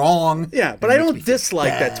feel wrong. Yeah, but I don't dislike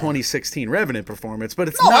that 2016 Revenant performance, but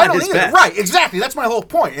it's No, I not don't his either. best. Right, exactly. That's my whole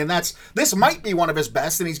point. And this might be one of his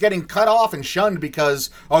best, and he's getting cut off and shunned because,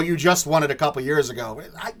 you just won it a couple years ago.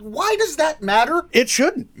 Why does that matter? It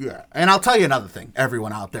shouldn't. Yeah. And I'll tell you another thing.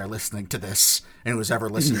 Everyone out there listening to this and who's ever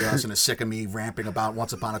listened to us and is sick of me ramping about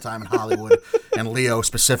Once Upon a Time in Hollywood and Leo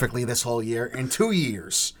specifically this whole year, in 2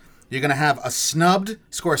 years, you're going to have a snubbed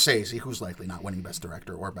Scorsese, who's likely not winning Best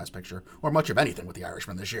Director or Best Picture or much of anything with The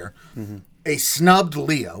Irishman this year. Mm-hmm. A snubbed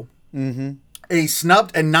Leo. Mm-hmm. A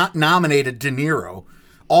snubbed and not nominated De Niro,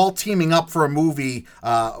 all teaming up for a movie,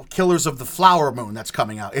 Killers of the Flower Moon, that's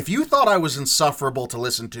coming out. If you thought I was insufferable to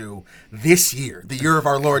listen to this year, the year of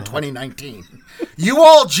our Lord 2019, you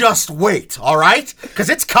all just wait, all right? Because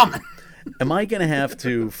it's coming. am I going to have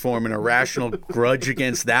to form an irrational grudge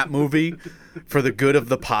against that movie for the good of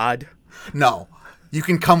the pod? No. You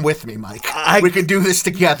can come with me, Mike. We can do this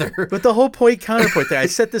together. But the whole counterpoint there, I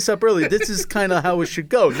set this up earlier. This is kind of how it should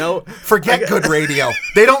go. No, Forget good radio.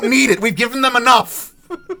 They don't need it. We've given them enough.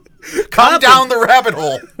 Come down the rabbit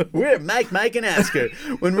hole. We're Mike, and Oscar.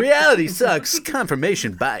 When reality sucks,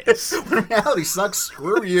 confirmation bias. When reality sucks,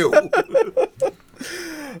 screw you.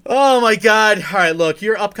 Oh, my God. All right, look,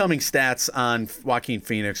 your upcoming stats on Joaquin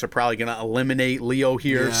Phoenix are probably going to eliminate Leo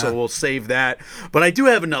here, so we'll save that. But I do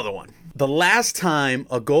have another one. The last time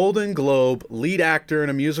a Golden Globe lead actor in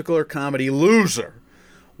a musical or comedy loser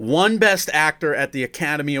won Best Actor at the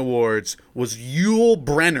Academy Awards was Yul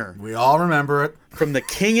Brynner. We all remember it. From The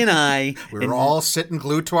King and I. We were all sitting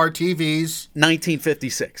glued to our TVs.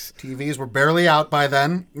 1956. TVs were barely out by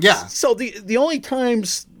then. Yeah. So the only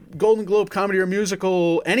times Golden Globe comedy or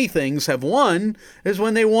musical anythings have won is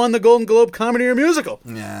when they won the Golden Globe comedy or musical.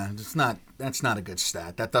 Yeah, that's not a good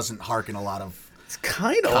stat. That doesn't harken a lot of It's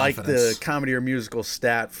kind of like the confidence. comedy or musical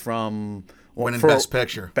stat from winning Best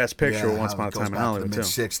Picture. Best Picture Yeah, Once how Upon a it goes Time in back to Hollywood, the too.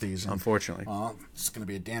 mid-60s. And, Unfortunately. well, it's going to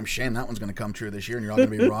be a damn shame that one's going to come true this year, and you're all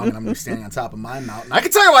going to be wrong, and I'm going to be standing on top of my mountain. I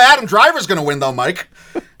can tell you why Adam Driver's going to win, though, Mike.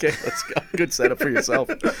 Okay, let's go. Good setup for yourself.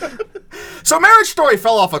 So Marriage Story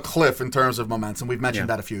fell off a cliff in terms of momentum. We've mentioned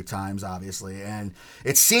that a few times, obviously. And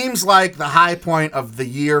it seems like the high point of the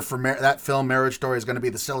year for that film, Marriage Story, is going to be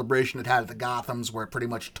the celebration it had at the Gothams, where it pretty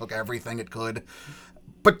much took everything it could.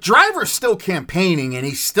 But Driver's still campaigning, and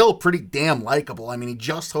he's still pretty damn likable. I mean, he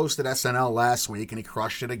just hosted SNL last week, and he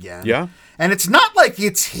crushed it again. Yeah. And it's not like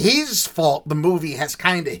it's his fault the movie has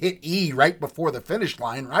kind of hit E right before the finish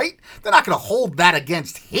line, right? They're not going to hold that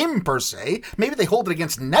against him, per se. Maybe they hold it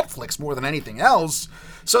against Netflix more than anything else.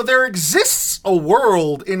 So there exists a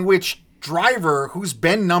world in which Driver, who's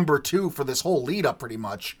been number 2 for this whole lead-up pretty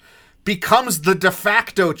much, becomes the de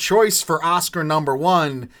facto choice for Oscar number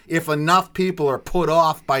 1 if enough people are put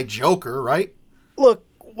off by Joker, right? Look,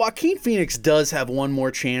 Joaquin Phoenix does have one more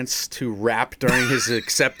chance to rap during his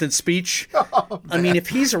acceptance speech. I mean, if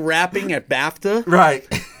he's rapping at BAFTA, Right.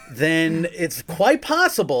 then it's quite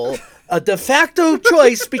possible a de facto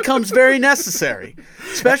choice becomes very necessary,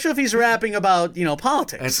 especially if he's rapping about,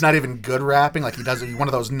 politics. And it's not even good rapping, like he does one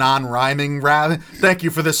of those non-rhyming rap. Thank you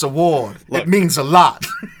for this award. It means a lot.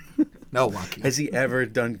 No, Joaquin. Has he ever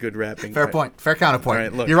done good rapping? Fair point. Fair counterpoint. All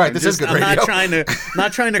right, look, You're right. This is good radio. I'm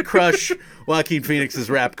not trying to crush Joaquin Phoenix's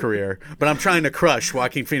rap career, but I'm trying to crush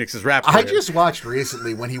Joaquin Phoenix's rap career. I just watched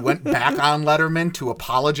recently when he went back on Letterman to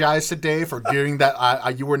apologize to Dave for doing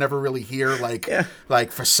that "You Were Never Really Here"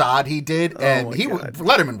 like facade he did, and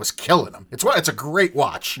Letterman was killing him. It's a great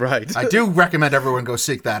watch. Right. I do recommend everyone go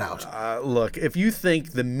seek that out. Look, if you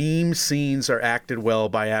think the meme scenes are acted well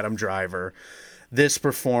by Adam Driver, this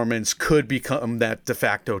performance could become that de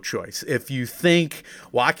facto choice. If you think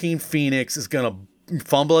Joaquin Phoenix is going to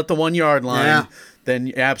fumble at the 1-yard line,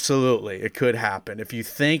 then absolutely, it could happen. If you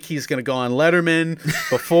think he's going to go on Letterman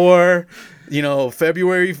before,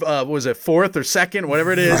 February, was it 4th or 2nd,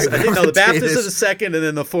 whatever it is. Right, I think the BAFTAs is the 2nd, and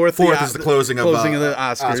then the 4th is the closing of the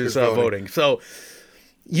Oscars voting. So,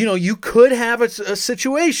 you could have a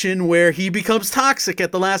situation where he becomes toxic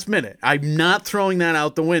at the last minute. I'm not throwing that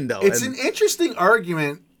out the window. It's an interesting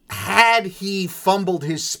argument had he fumbled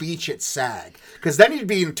his speech at SAG. Because then he'd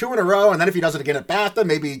be in 2 in a row, and then if he does it again at BAFTA,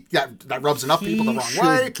 maybe that rubs enough people the wrong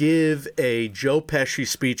way. He should give a Joe Pesci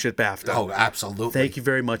speech at BAFTA. Oh, absolutely. Thank you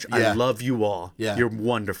very much. I love you all. Yeah. You're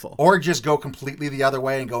wonderful. Or just go completely the other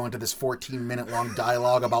way and go into this 14-minute long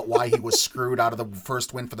dialogue about why he was screwed out of the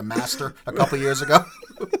first win for the Master a couple years ago.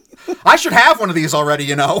 I should have one of these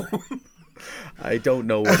already, I don't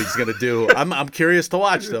know what he's going to do. I'm curious to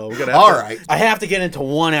watch, though. All right. I have to get into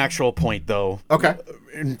one actual point, though. Okay.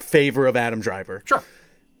 In favor of Adam Driver. Sure.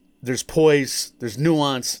 There's poise, there's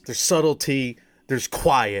nuance, there's subtlety, there's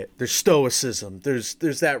quiet, there's stoicism, there's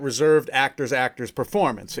that reserved actor's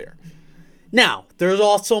performance here. Now, there's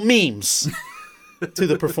also memes to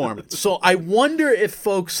the performance. So I wonder if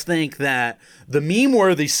folks think that the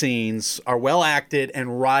meme-worthy scenes are well acted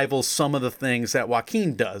and rival some of the things that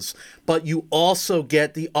Joaquin does, but you also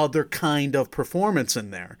get the other kind of performance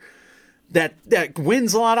in there that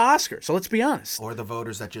wins a lot of Oscars. So let's be honest. Or the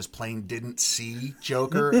voters that just plain didn't see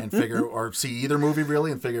Joker and figure, or see either movie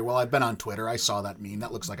really and figure, well, I've been on Twitter. I saw that meme.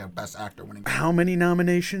 That looks like a Best Actor winning. How many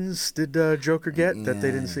nominations did Joker get that they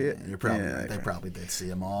didn't see it? You're probably right. They probably did see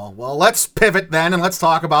them all. Well, let's pivot then and let's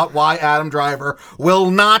talk about why Adam Driver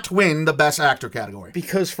will not win the Best Actor category.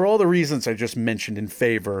 Because for all the reasons I just mentioned in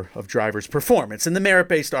favor of Driver's performance and the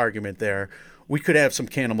merit-based argument there, we could have some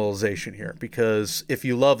cannibalization here, because if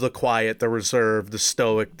you love the quiet, the reserved, the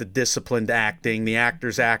stoic, the disciplined acting, the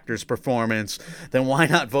actor's performance, then why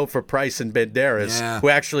not vote for Price and Banderas, who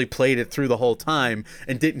actually played it through the whole time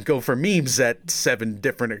and didn't go for memes at 7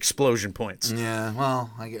 different explosion points? Yeah,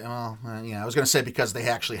 I was going to say because they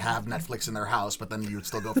actually have Netflix in their house, but then you would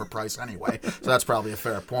still go for Price anyway. So that's probably a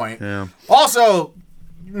fair point. Yeah. Also,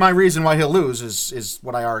 my reason why he'll lose is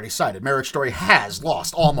what I already cited. Marriage Story has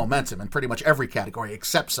lost all momentum in pretty much every category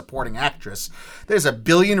except supporting actress. There's a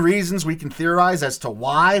billion reasons we can theorize as to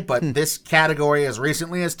why, but this category, as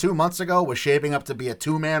recently as 2 months ago, was shaping up to be a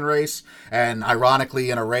 2-man race, and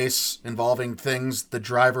ironically, in a race involving things, the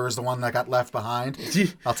driver is the one that got left behind.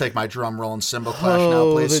 I'll take my drum roll and cymbal clash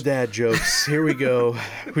now, please. The dad jokes. Here we go.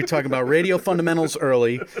 We talk about radio fundamentals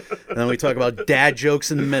early, and then we talk about dad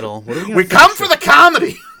jokes in the middle. What are we come for the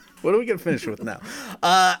comedy! What are we going to finish with now?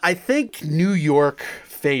 I think New York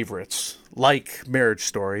favorites, like Marriage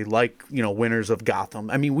Story, like, winners of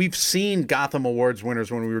Gotham. I mean, we've seen Gotham Awards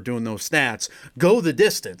winners when we were doing those stats go the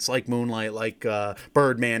distance, like Moonlight, like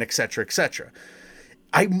Birdman, etc., etc.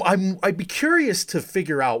 I'd be curious to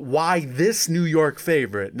figure out why this New York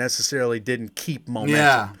favorite necessarily didn't keep momentum.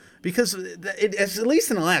 Yeah. Because at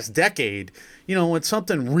least in the last decade, when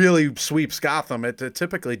something really sweeps Gotham, it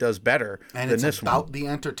typically does better than this one. And it's about the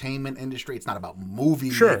entertainment industry. It's not about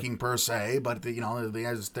movie making per se, but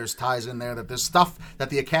there's ties in there that there's stuff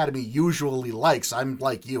that the Academy usually likes. I'm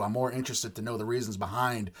like you. I'm more interested to know the reasons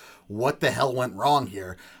behind what the hell went wrong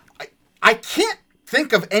here. I can't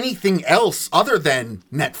think of anything else other than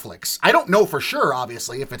Netflix. I don't know for sure,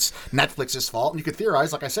 obviously, if it's Netflix's fault. And you could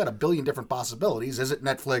theorize, like I said, a billion different possibilities. Is it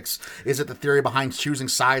Netflix? Is it the theory behind choosing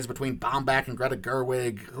sides between Baumbach and Greta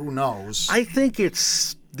Gerwig? Who knows? I think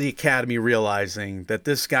it's the Academy realizing that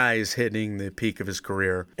this guy is hitting the peak of his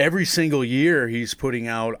career. Every single year, he's putting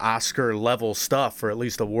out Oscar-level stuff, or at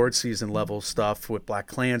least award season-level stuff, with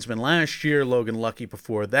BlacKkKlansman last year, Logan Lucky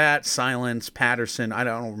before that, Silence, Patterson. I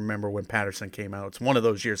don't remember when Patterson came out. It's one of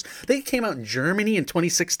those years. I think it came out in Germany in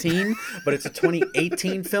 2016, but it's a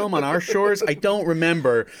 2018 film on our shores. I don't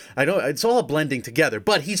remember. It's all blending together.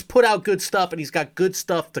 But he's put out good stuff, and he's got good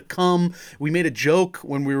stuff to come. We made a joke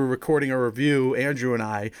when we were recording our review, Andrew and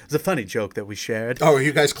I. It's a funny joke that we shared. Oh, are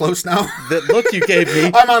you guys close now? That look you gave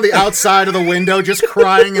me. I'm on the outside of the window just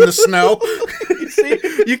crying in the snow. You see,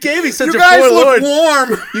 you gave me such you a guys forlorn. Look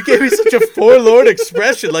warm. You gave me such a forlorn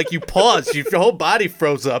expression, like you paused. Your whole body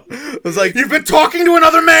froze up. It was like, you've been talking to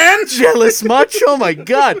another man? Jealous much? Oh my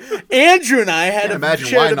God. Andrew and I had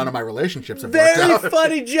imagine why none of my relationships have very worked out.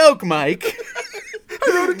 funny joke, Mike.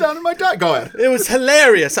 I wrote it down in my diary. Go ahead. It was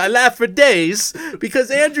hilarious. I laughed for days because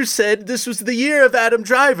Andrew said this was the year of Adam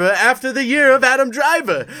Driver after the year of Adam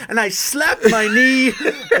Driver. And I slapped my knee.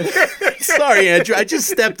 Sorry, Andrew. I just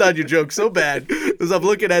stepped on your joke so bad because I'm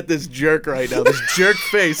looking at this jerk right now, this jerk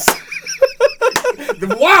face.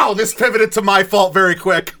 Wow, this pivoted to my fault very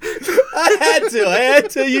quick. I had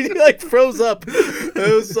to. You froze up. It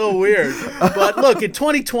was so weird. But look, in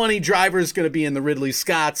 2020, Driver's going to be in the Ridley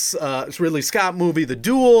Scott movie, The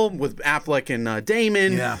Duel, with Affleck and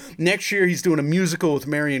Damon. Yeah. Next year, he's doing a musical with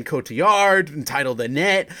Marion Cotillard entitled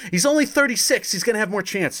Annette. He's only 36. He's going to have more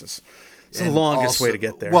chances. It's the longest way to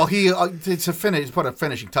get there. Well, he to put a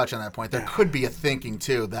finishing touch on that point, there could be a thinking,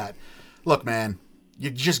 too, that, look, man,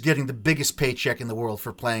 you're just getting the biggest paycheck in the world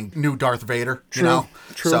for playing new Darth Vader, True.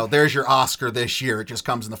 So there's your Oscar this year. It just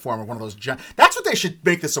comes in the form of one of those that's what they should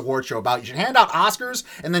make this award show about. You should hand out Oscars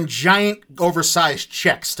and then giant, oversized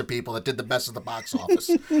checks to people that did the best at the box office.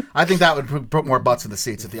 I think that would put more butts in the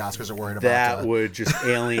seats if the Oscars are worried about that. Would just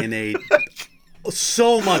alienate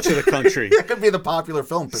so much of the country. That could be the popular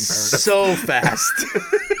film imperative. So fast.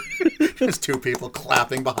 There's two people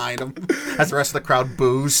clapping behind him as the rest of the crowd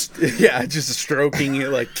boos. Yeah, just stroking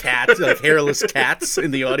like cats, like hairless cats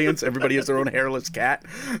in the audience. Everybody has their own hairless cat.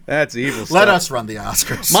 That's evil stuff. Let us run the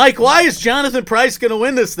Oscars. Mike, why is Jonathan Pryce going to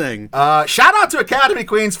win this thing? Shout out to Academy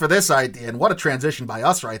Queens for this idea, and what a transition by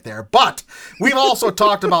us right there. But we've also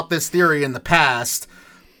talked about this theory in the past.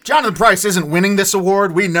 Jonathan Pryce isn't winning this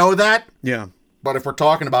award. We know that. Yeah. But if we're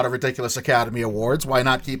talking about a ridiculous Academy Awards, why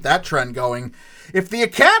not keep that trend going? If the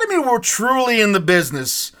Academy were truly in the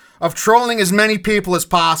business of trolling as many people as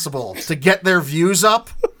possible to get their views up,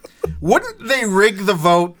 wouldn't they rig the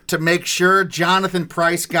vote to make sure Jonathan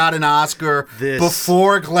Pryce got an Oscar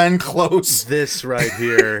before Glenn Close? This right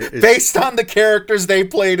here is... Based on the characters they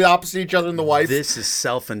played opposite each other in The Wife. This is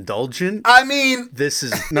self-indulgent. I mean... This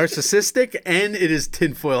is narcissistic, and it is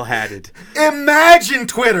tinfoil-hatted. Imagine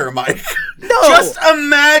Twitter, Mike. No, Just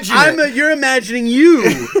imagine it. You're imagining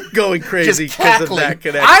you going crazy Just because of cackling. that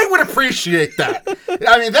connection. I would appreciate that.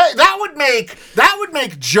 I mean, that would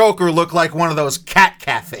make Joker look like one of those cat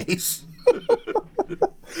cafes.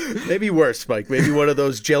 Maybe worse, Mike. Maybe one of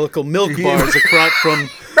those Jellicle milk bars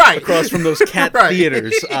across from those cat Right.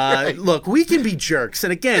 theaters. Right. Look, we can be jerks.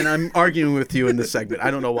 And again, I'm arguing with you in this segment. I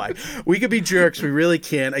don't know why. We can be jerks. We really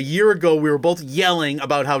can. A year ago, we were both yelling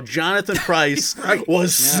about how Jonathan Pryce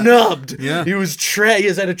was snubbed. Yeah. He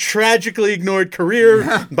has had a tragically ignored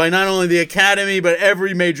career by not only the Academy, but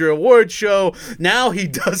every major award show. Now he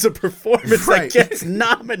does a performance that gets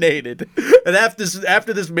nominated. And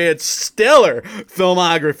after this man's stellar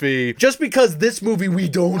filmography, just because this movie we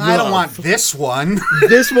don't love. I don't want this one.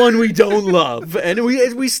 This one we don't love, and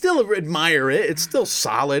we still admire it. It's still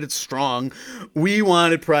solid. It's strong. We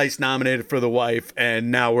wanted Pryce nominated for The Wife,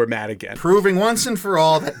 and now we're mad again. Proving once and for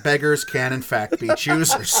all that beggars can in fact be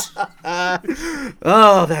choosers.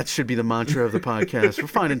 Oh, that should be the mantra of the podcast. We're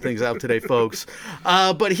finding things out today, folks.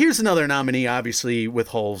 But here's another nominee, obviously with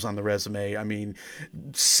holes on the resume. I mean,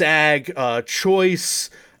 SAG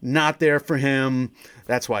choice not there for him.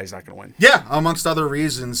 That's why he's not going to win. Yeah, amongst other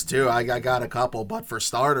reasons, too. I got a couple. But for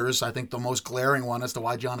starters, I think the most glaring one as to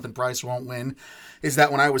why Jonathan Pryce won't win is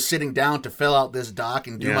that when I was sitting down to fill out this doc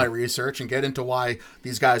and do my research and get into why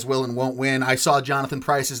these guys will and won't win, I saw Jonathan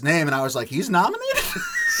Pryce's name and I was like, he's nominated?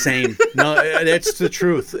 Same. No, that's the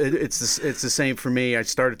truth. It's the same for me. I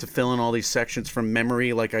started to fill in all these sections from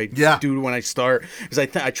memory like I do when I start. Because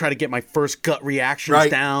I try to get my first gut reactions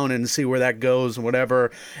down and see where that goes and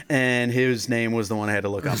whatever. And his name was the one I had to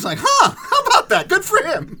look up. I was like, how about that? Good for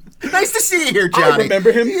him. Nice to see you here, Johnny. I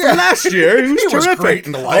remember him from last year. He was terrific. Great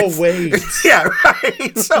in The Wife. Oh, wait. Yeah,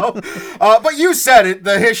 right. So, but you said it.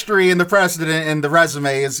 The history and the precedent and the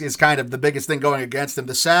resume is kind of the biggest thing going against him.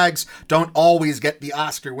 The SAGs don't always get the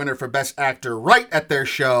Oscar winner for Best Actor right at their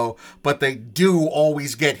show, but they do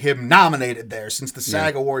always get him nominated there. Since the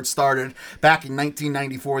SAG Awards started back in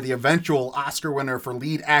 1994, the eventual Oscar winner for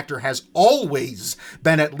lead actor has always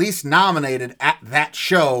been at least nominated at that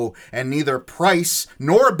show, and neither Pryce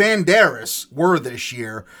nor Banderas were this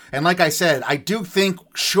year. And like I said, I do think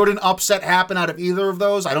should an upset happen out of either of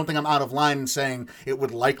those, I don't think I'm out of line in saying it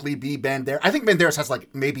would likely be Banderas. I think Banderas has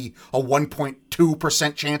like maybe a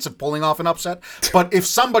 1.2% chance of pulling off an upset, but if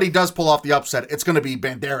somebody does pull off the upset, it's going to be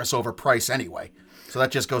Banderas over Pryce anyway. So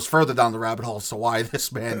that just goes further down the rabbit hole as to why this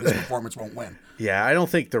performance won't win. Yeah, I don't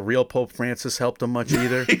think the real Pope Francis helped him much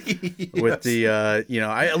either. With the,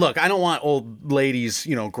 I don't want old ladies,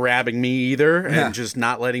 grabbing me either and just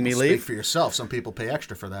not letting me leave. Speak for yourself. Some people pay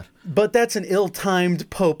extra for that. But that's an ill-timed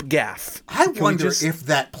Pope gaffe. I wonder if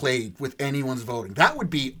that played with anyone's voting. That would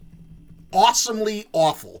be awesomely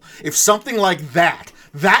awful if something like that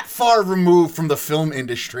far removed from the film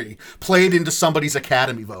industry, played into somebody's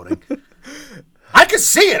Academy voting. I could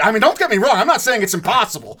see it. I mean, don't get me wrong. I'm not saying it's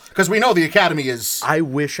impossible, because we know the Academy is... I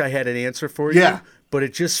wish I had an answer for you, but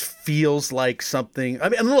it just feels like something... I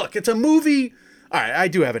mean, look, it's a movie... All right, I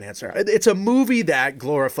do have an answer. It's a movie that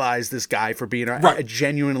glorifies this guy for being a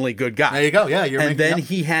genuinely good guy. There you go. Yeah, and then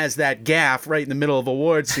he has that gaffe right in the middle of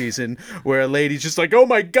award season where a lady's just like, "Oh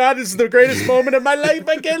my God, this is the greatest moment of my life.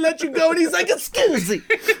 I can't let you go." And he's like, "Excuse me."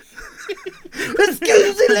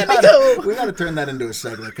 Excuse me, let me go. We got to turn that into a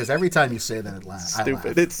segment, because every time you say that, it laughs.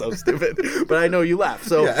 Stupid. It's so stupid. But I know you laugh.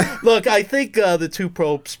 So, look, I think the two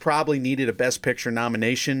Popes probably needed a Best Picture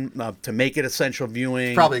nomination to make it essential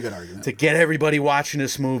viewing. Probably a good argument. To get everybody watching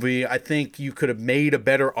this movie. I think you could have made a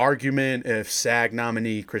better argument if SAG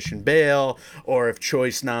nominee Christian Bale, or if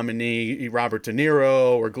Choice nominee Robert De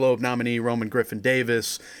Niro, or Globe nominee Roman Griffin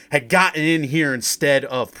Davis had gotten in here instead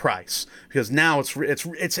of Pryce. Because now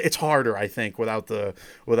it's harder, I think, without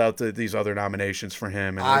these other nominations for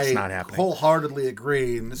him, and it's not happening. I wholeheartedly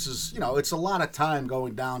agree, and this is, it's a lot of time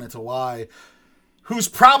going down into why, who's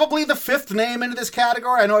probably the fifth name into this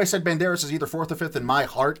category. I know I said Banderas is either fourth or fifth in my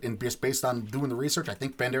heart, and just based on doing the research, I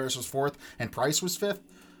think Banderas was fourth and Pryce was fifth,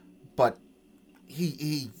 but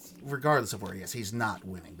he regardless of where he is, he's not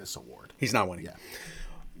winning this award. He's not winning. Yeah.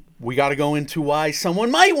 We got to go into why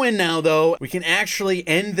someone might win now, though. We can actually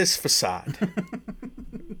end this facade.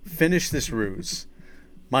 Finish this ruse.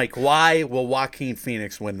 Mike, why will Joaquin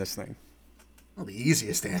Phoenix win this thing? Well, the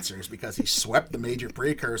easiest answer is because he swept the major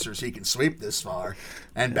precursors he can sweep this far,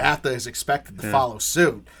 and BAFTA is expected to follow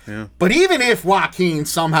suit. Yeah. But even if Joaquin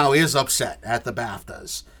somehow is upset at the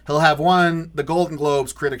BAFTAs, he'll have won the Golden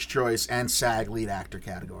Globes, Critics' Choice, and SAG Lead Actor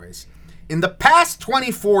categories. In the past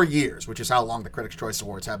 24 years, which is how long the Critics' Choice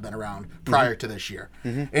Awards have been around prior to this year,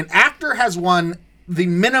 an actor has won the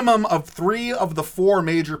minimum of 3 of the 4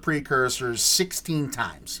 major precursors 16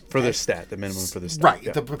 times. For the stat, the minimum for the stat. Right.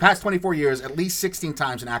 Yeah. The past 24 years, at least 16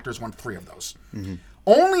 times an actor's won 3 of those. Mm-hmm.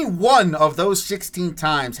 Only 1 of those 16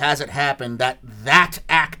 times has it happened that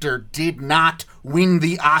actor did not win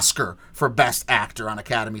the Oscar for Best Actor on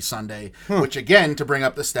Academy Sunday, which, again, to bring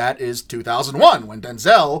up the stat, is 2001, when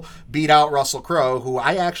Denzel beat out Russell Crowe, who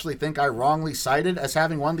I actually think I wrongly cited as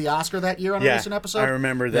having won the Oscar that year on a recent episode. I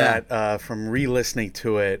remember that from re-listening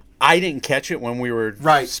to it. I didn't catch it when we were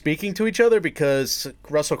speaking to each other because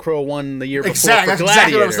Russell Crowe won the year before for Gladiator. That's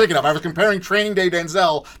exactly what I was thinking of. I was comparing Training Day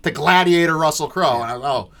Denzel to Gladiator Russell Crowe, and I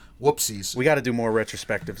was, whoopsies. We got to do more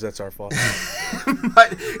retrospectives. That's our fault.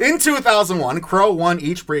 But in 2001, Crowe won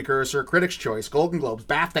each precursor, Critics' Choice, Golden Globes,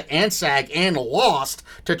 BAFTA, and SAG, and lost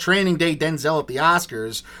to Training Day Denzel at the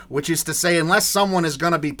Oscars, which is to say, unless someone is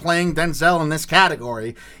going to be playing Denzel in this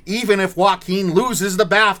category, even if Joaquin loses the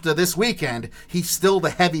BAFTA this weekend, he's still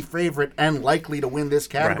the heavy favorite and likely to win this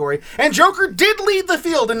category. Right. And Joker did lead the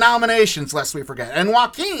field in nominations, lest we forget. And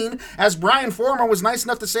Joaquin, as Brian Former was nice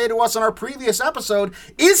enough to say to us on our previous episode,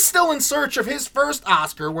 is still in search of his first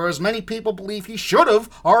Oscar, whereas many people believe he should have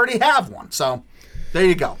already have one. So, there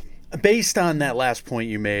you go. Based on that last point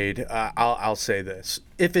you made, I'll say this.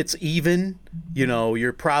 If it's even,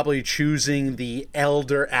 you're probably choosing the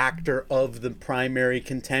elder actor of the primary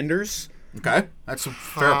contenders. Okay, that's a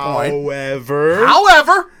fair point.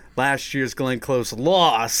 However, last year's Glenn Close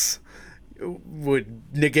loss would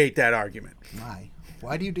negate that argument.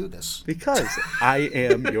 Why do you do this? Because I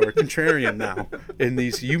am your contrarian now. In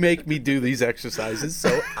these, you make me do these exercises,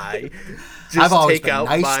 so I just take out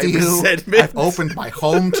my resentment. I've opened my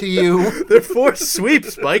home to you. They're forced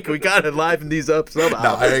sweeps, Mike. We got to liven these up somehow.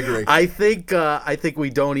 No, I agree. I think we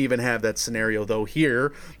don't even have that scenario though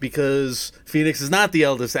here because Phoenix is not the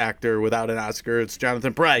eldest actor without an Oscar. It's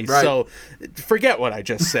Jonathan Pryce. Right. So forget what I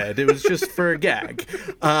just said. It was just for a gag.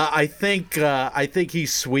 I think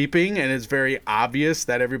he's sweeping, and it's very obvious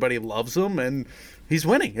that everybody loves him, and he's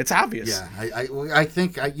winning. It's obvious. Yeah, I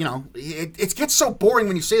think, it gets so boring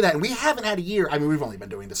when you say that, and we haven't had a year. I mean, we've only been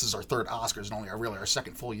doing this. This is our 3rd Oscars and only our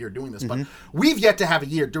second full year doing this, but we've yet to have a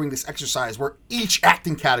year doing this exercise where each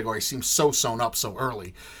acting category seems so sewn up so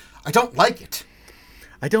early. I don't like it.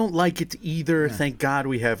 I don't like it either. Yeah. Thank God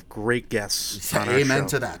we have great guests on our show. Amen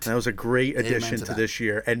to that. That was a great addition to this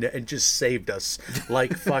year, and just saved us.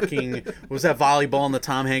 Like fucking, what was that volleyball in the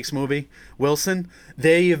Tom Hanks movie? Wilson?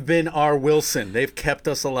 They have been our Wilson. They've kept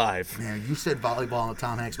us alive. Man, you said volleyball in the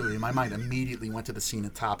Tom Hanks movie, and my mind immediately went to the scene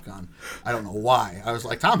in Top Gun. I don't know why. I was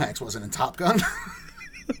like, Tom Hanks wasn't in Top Gun.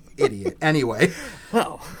 Idiot. Anyway.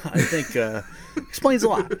 Well, I think explains a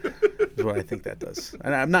lot. Is what I think that does.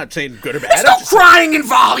 And I'm not saying good or bad. There's no crying in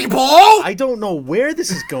volleyball! I don't know where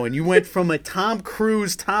this is going. You went from a Tom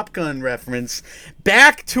Cruise Top Gun reference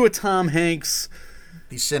back to a Tom Hanks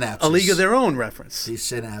These synapses. A League of Their Own reference. These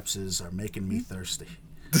synapses are making me thirsty.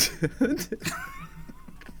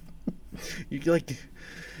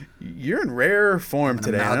 You're in rare form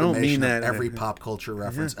today. I don't mean that. Every pop culture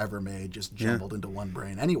reference ever made just jumbled into one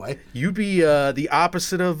brain. Anyway. You'd be the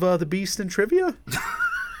opposite of the Beast in trivia?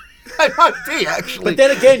 I might be, actually. But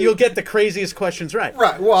then again, you'll get the craziest questions right.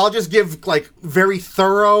 Right. Well, I'll just give, very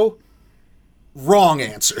thorough, wrong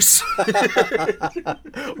answers.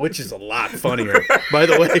 Which is a lot funnier. By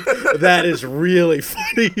the way, that is really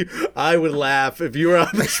funny. I would laugh if you were on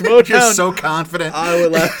the Schmoedown. You're so confident. I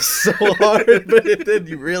would laugh so hard, but then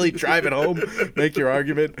you really drive it home, make your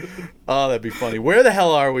argument. Oh, that'd be funny. Where the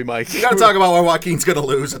hell are we, Mike? You got to talk about why Joaquin's going to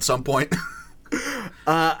lose at some point.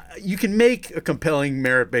 You can make a compelling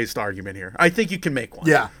merit-based argument here. I think you can make one.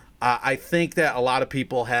 Yeah. I think that a lot of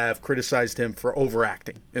people have criticized him for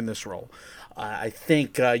overacting in this role. I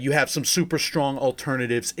think you have some super strong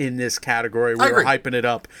alternatives in this category. We were hyping it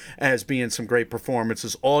up as being some great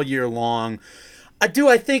performances all year long. I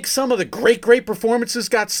think some of the great performances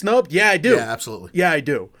got snubbed. Yeah, I do. Yeah, absolutely. Yeah, I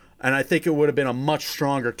do. And I think it would have been a much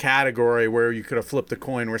stronger category where you could have flipped the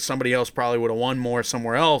coin, where somebody else probably would have won more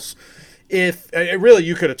somewhere else. If really,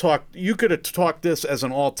 you could have talked this as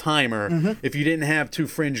an all-timer if you didn't have two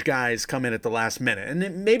fringe guys come in at the last minute. And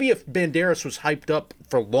then maybe if Banderas was hyped up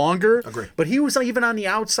for longer, but he was even on the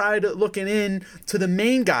outside looking in to the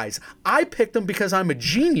main guys. I picked him because I'm a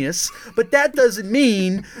genius, but that doesn't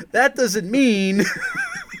mean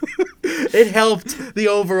it helped the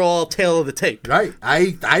overall tale of the tape. Right.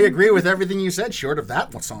 I agree with everything you said, short of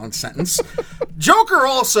that one sentence. Joker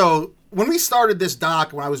also, when we started this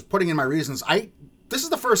doc, when I was putting in my reasons, this is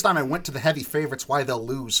the first time I went to the heavy favorites, why they'll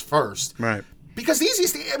lose first. Right. Because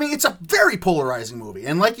it's a very polarizing movie.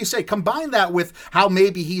 And like you say, combine that with how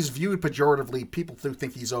maybe he's viewed pejoratively. People do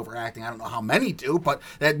think he's overacting. I don't know how many do, but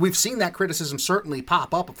that we've seen that criticism certainly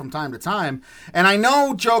pop up from time to time. And I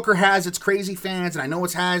know Joker has its crazy fans, and I know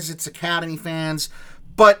it has its Academy fans,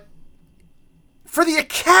 but for the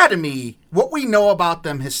Academy, what we know about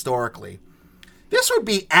them historically, this would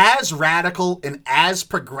be as radical and as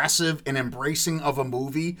progressive and embracing of a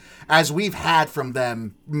movie as we've had from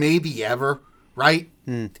them maybe ever, right?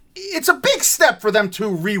 It's a big step for them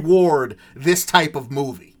to reward this type of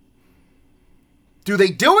movie. Do they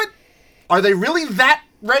do it? Are they really that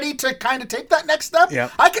ready to kind of take that next step? Yeah.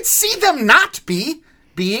 I could see them not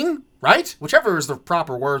being, right? Whichever is the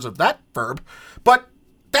proper words of that verb. But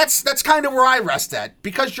that's kind of where I rest at.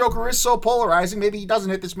 Because Joker is so polarizing, maybe he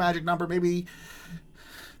doesn't hit this magic number.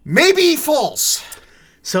 Maybe he falls.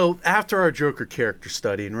 So after our Joker character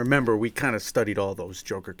study, and remember, we kind of studied all those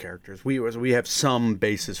Joker characters. We have some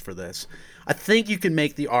basis for this. I think you can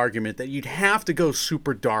make the argument that you'd have to go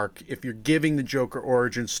super dark if you're giving the Joker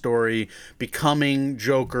origin story, becoming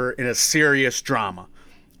Joker in a serious drama.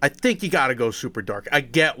 I think you got to go super dark. I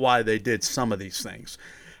get why they did some of these things.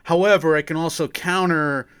 However, I can also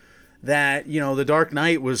counter that, The Dark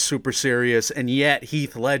Knight was super serious, and yet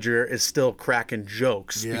Heath Ledger is still cracking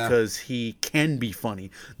jokes because he can be funny.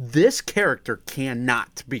 This character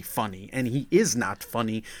cannot be funny, and he is not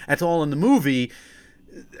funny at all in the movie.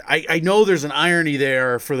 I know there's an irony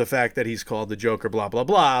there for the fact that he's called the Joker, blah, blah,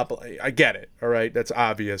 blah. I get it, all right? That's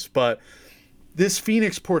obvious, but this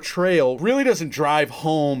Phoenix portrayal really doesn't drive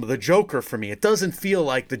home the Joker for me. It doesn't feel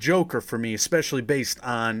like the Joker for me, especially based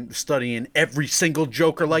on studying every single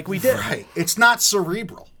Joker like we did. Right. It's not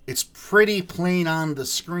cerebral. It's pretty plain on the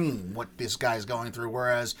screen what this guy's going through,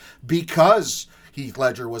 whereas because Heath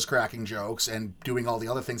Ledger was cracking jokes and doing all the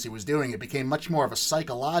other things he was doing, it became much more of a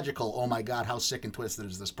psychological, oh my God, how sick and twisted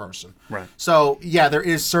is this person? Right. So, yeah, there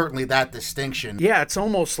is certainly that distinction. Yeah, it's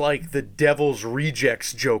almost like the Devil's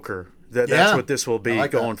Rejects Joker. That's what this will be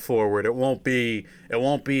going forward. It won't be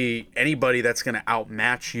anybody that's going to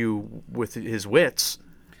outmatch you with his wits.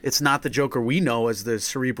 It's not the Joker we know as the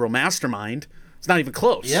cerebral mastermind. It's not even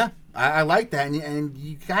close. Yeah, I like that. And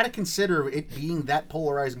you got to consider it being that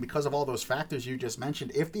polarizing because of all those factors you just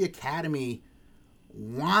mentioned. If the Academy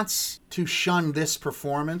wants to shun this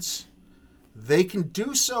performance, they can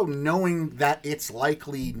do so knowing that it's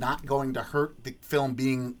likely not going to hurt the film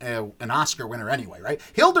being an Oscar winner anyway, right?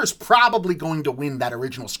 Hilder's probably going to win that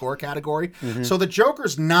original score category. Mm-hmm. So the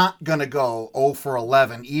Joker's not going to go 0 for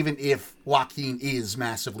 11, even if Joaquin is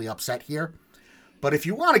massively upset here. But if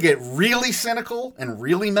you want to get really cynical and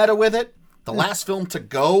really meta with it, the last film to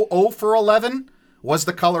go 0 for 11 was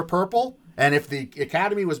The Color Purple. And if the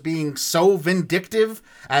Academy was being so vindictive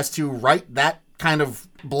as to write that kind of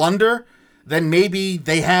blunder, then maybe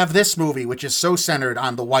they have this movie, which is so centered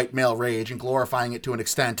on the white male rage and glorifying it to an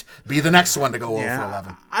extent, be the next one to go over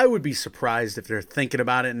 11. I would be surprised if they're thinking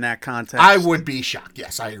about it in that context. I would be shocked.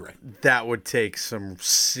 Yes, I agree. That would take some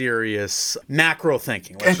serious macro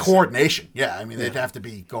thinking. And coordination. Yeah, I mean, they'd have to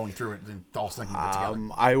be going through it and all thinking of it together.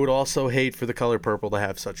 I would also hate for The Color Purple to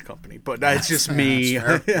have such company, but that's just me.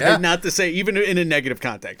 Yeah. Not to say, even in a negative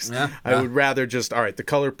context. Yeah. I would rather just, all right, The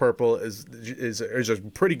Color Purple is a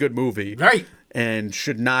pretty good movie. Right. And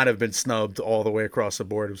should not have been snubbed all the way across the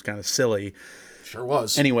board. It was kind of silly. Sure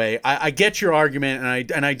was. Anyway, I get your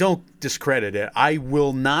argument, and I don't discredit it. I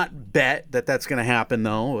will not bet that that's going to happen,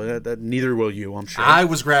 though. Neither will you, I'm sure. I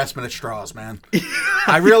was grasping at straws, man.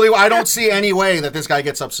 I don't see any way that this guy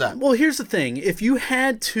gets upset. Well, here's the thing. If you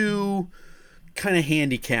had to kind of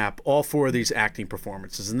handicap all four of these acting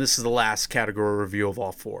performances, and this is the last category review of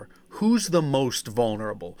all four, who's the most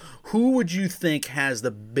vulnerable? Who would you think has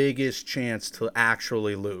the biggest chance to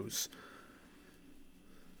actually lose?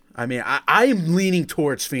 I mean, I'm leaning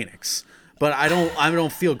towards Phoenix, but I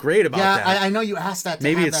don't feel great about that. Yeah, I know you asked that.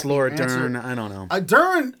 Maybe it's Laura Dern. I don't know.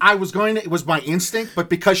 Dern, it was my instinct, but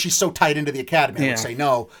because she's so tied into the Academy, I would say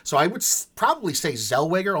no. So I would probably say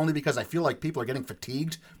Zellweger, only because I feel like people are getting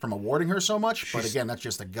fatigued from awarding her so much. But again, that's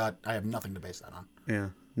just a gut. I have nothing to base that on. Yeah.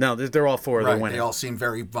 No, they're all four. They're winning. They all seem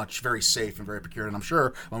very safe and very procured. And I'm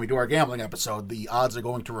sure when we do our gambling episode, the odds are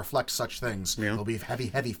going to reflect such things. Yeah. They'll be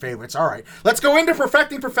heavy favorites. All right, let's go into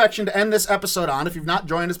Perfecting Perfection to end this episode on. If you've not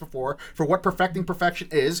joined us before for what Perfecting Perfection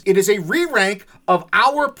is, it is a re-rank of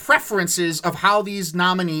our preferences of how these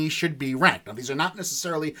nominees should be ranked. Now, these are not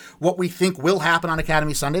necessarily what we think will happen on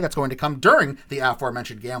Academy Sunday. That's going to come during the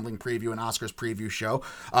aforementioned gambling preview and Oscars preview show.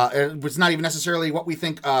 It was not even necessarily what we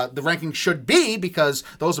think the ranking should be, because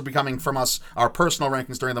those will be coming from us, our personal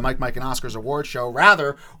rankings during the Mike and Oscars award show.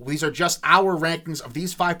 Rather, these are just our rankings of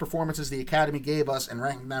these 5 performances the Academy gave us and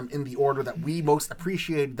ranking them in the order that we most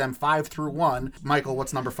appreciated them, 5 through 1. Michael,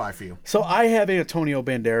 what's number 5 for you? So I have Antonio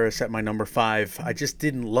Banderas at my number 5. I just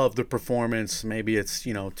didn't love the performance. Maybe it's,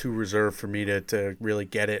 too reserved for me to really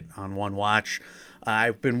get it on one watch.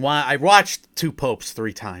 I watched Two Popes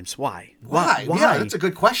 3 times. Why? Yeah, that's a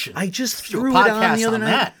good question. I just Do a threw it on podcast the other on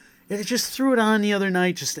night. that. I just threw it on the other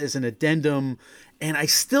night just as an addendum, and I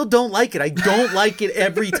still don't like it. I don't like it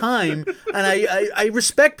every time, and I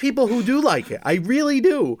respect people who do like it. I really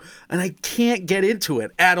do, and I can't get into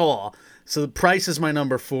it at all. So Price is my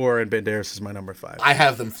number 4, and Banderas is my number 5. I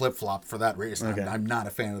have them flip-flop for that reason. Okay. I'm not a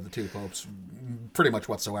fan of the Two Popes pretty much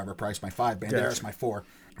whatsoever. Price my 5, Banderas my 4.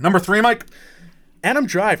 Number 3, Mike? Adam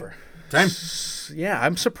Driver. Same. Yeah,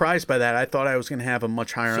 I'm surprised by that. I thought I was going to have him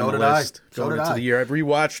much higher on the list going into the year. I've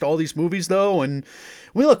rewatched all these movies, though, and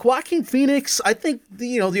look, Joaquin Phoenix, I think,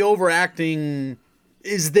 the overacting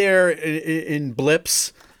is there in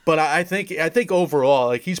blips, but I think overall,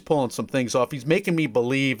 like, he's pulling some things off. He's making me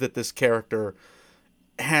believe that this character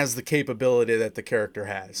has the capability that the character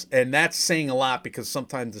has, and that's saying a lot because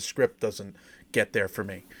sometimes the script doesn't get there for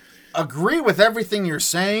me. Agree with everything you're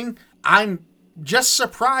saying. I'm just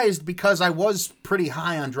surprised because I was pretty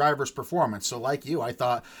high on Driver's performance. So like you, I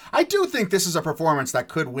do think this is a performance that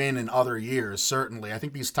could win in other years, certainly. I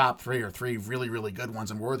think these top 3 are 3 really, really good ones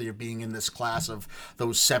and worthy of being in this class of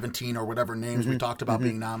those 17 or whatever names we talked about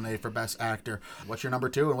being nominated for Best Actor. What's your number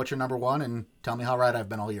 2 and what's your number 1? And tell me how right I've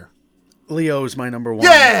been all year. Leo is my number 1.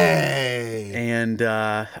 Yay! And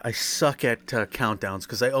I suck at countdowns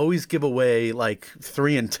because I always give away like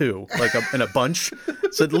 3 and 2, like in a bunch.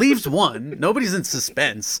 So it leaves 1. Nobody's in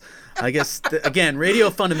suspense. I guess, again, radio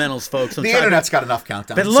fundamentals, folks. The internet's got enough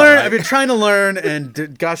countdowns. I've been trying to learn,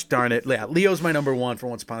 and gosh darn it. Yeah, Leo's my number 1 for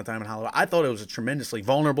Once Upon a Time in Hollywood. I thought it was a tremendously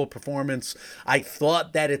vulnerable performance. I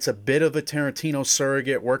thought that it's a bit of a Tarantino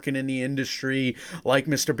surrogate working in the industry, like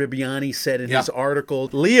Mr. Bibbiani said in his article.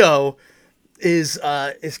 Leo is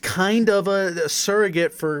kind of a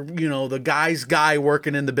surrogate for, the guy's guy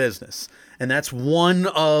working in the business. And that's one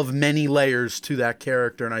of many layers to that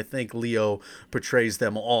character, and I think Leo portrays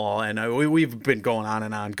them all. And we've been going on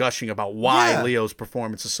and on gushing about why Leo's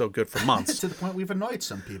performance is so good for months. To the point we've annoyed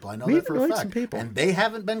some people. I know that for a fact. Some people. And they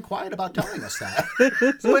haven't been quiet about telling us that,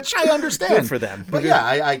 which I understand. Good for them. But yeah,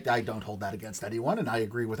 I don't hold that against anyone, and I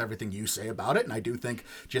agree with everything you say about it. And I do think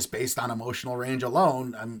just based on emotional range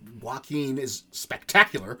alone, Joaquin is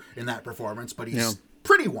spectacular in that performance, but he's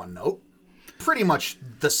pretty one note. Pretty much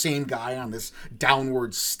the same guy on this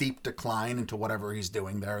downward steep decline into whatever he's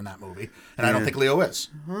doing there in that movie, and I don't think Leo is.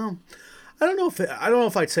 Well, I don't know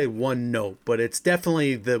if I'd say one note, but it's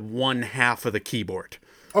definitely the one half of the keyboard.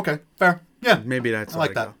 Okay, fair. Yeah, maybe that's. I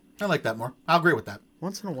like that. I like that more. I'll agree with that.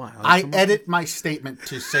 Once in a while, I edit my statement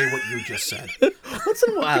to say what you just said. Once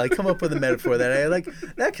in a while, I come up with a metaphor that I like.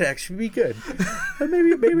 That could actually be good.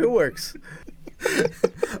 Maybe it works.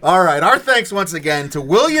 All right. Our thanks once again to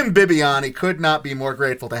William Bibbiani. Could not be more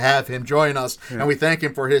grateful to have him join us, and we thank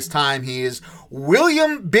him for his time. He is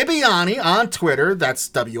William Bibbiani on Twitter. That's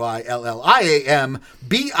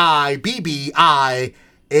WILLIAMBIBBIANI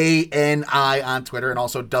on Twitter, and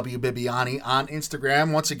also W Bibbiani on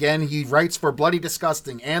Instagram. Once again, he writes for Bloody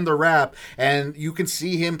Disgusting and The Wrap, and you can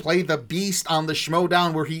see him play the Beast on the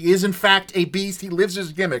Schmodown, where he is in fact a beast. He lives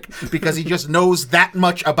his gimmick because he just knows that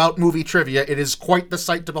much about movie trivia. It is quite the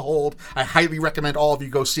sight to behold. I highly recommend all of you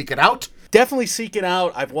go seek it out. Definitely seek it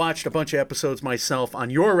out. I've watched a bunch of episodes myself on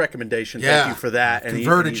your recommendation. Thank you for that. And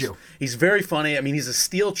he's very funny. I mean, he's a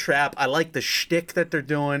steel trap. I like the shtick that they're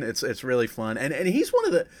doing. It's really fun. And he's one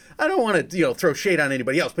of the. I don't want to throw shade on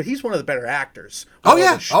anybody else, but he's one of the better actors.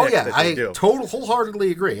 I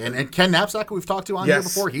wholeheartedly agree. And Ken Knapsack, who we've talked to on here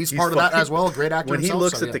before, he's part of that as well. A great actor. When he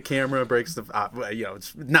looks at the camera, breaks the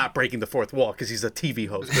it's not breaking the fourth wall because he's a TV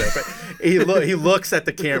host, but he looks at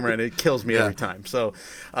the camera and it kills me every time. So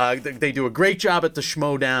they do a great job at the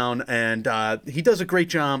Schmodown, and he does a great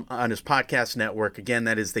job on his podcast network. Again,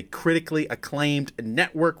 that is the critically acclaimed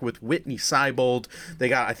network with Whitney Seibold. They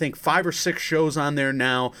got, I think, 5 or 6 shows on there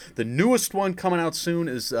now. The newest one coming out soon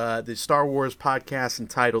is the Star Wars podcast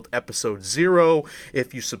entitled Episode 0.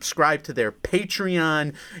 If you subscribe to their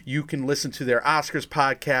Patreon, you can listen to their Oscars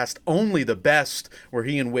podcast, Only the Best, where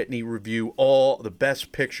he and Whitney review all the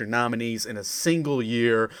Best Picture nominees in a single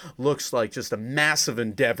year. Looks like just a massive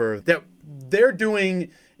endeavor that they're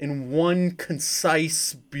doing in one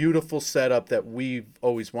concise, beautiful setup that we've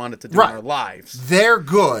always wanted to do in our lives. They're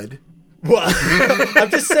good. Well, I'm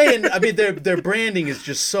just saying. I mean, their branding is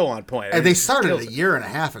just so on point. And they started a year and a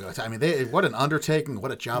half ago. I mean, what an undertaking!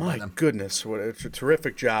 What a job by My them. goodness, what a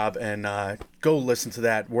terrific job! And go listen to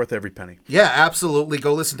that. Worth every penny. Yeah, absolutely.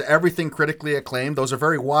 Go listen to everything critically acclaimed. Those are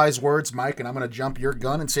very wise words, Mike, and I'm going to jump your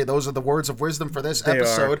gun and say those are the words of wisdom for this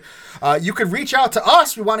episode. You can reach out to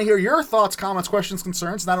us. We want to hear your thoughts, comments, questions,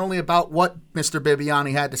 concerns, not only about what Mr.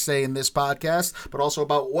 Bibbiani had to say in this podcast, but also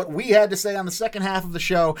about what we had to say on the second half of the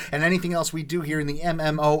show and anything else we do here in the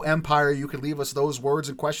MMO Empire. You can leave us those words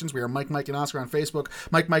and questions. We are Mike, and Oscar on Facebook,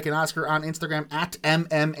 Mike, and Oscar on Instagram, at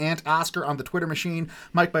MMAntOscar on the Twitter machine,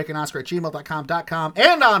 Mike, and Oscar at gmail.com,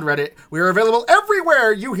 and on Reddit. We are available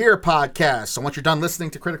everywhere you hear podcasts. So once you're done listening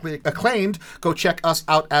to Critically Acclaimed, go check us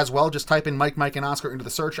out as well. Just type in Mike, and Oscar into the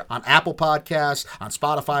search on Apple Podcasts, on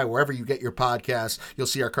Spotify, wherever you get your podcasts. You'll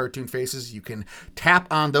see our cartoon faces. You can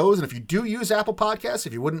tap on those. And if you do use Apple Podcasts,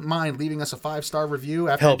 if you wouldn't mind leaving us a 5-star review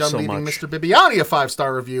after you're done leaving Mr. Bibbiani a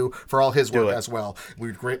 5-star review for all his work as well.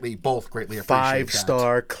 We'd both greatly appreciate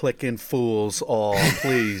 5-star clicking fools all.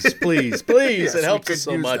 Please, please, please. Yes, it helps us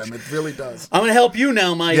so much. Them. It really does. I'm going to help you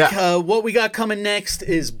now, Mike. Yeah. What we got coming next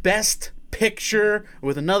is Best Picture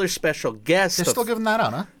with another special guest. They're still giving that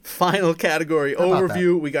on, huh? Final category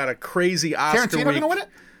overview. We got a crazy Oscar Tarantino week. going to win it?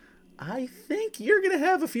 I think you're going to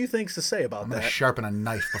have a few things to say about I'm that. going to sharpen a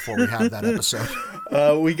knife before we have that episode.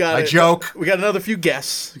 We got I joke. We got another few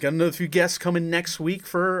guests. We got another few guests coming next week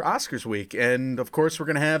for Oscars week, and of course we're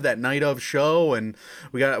going to have that night of show, and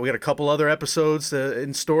we got a couple other episodes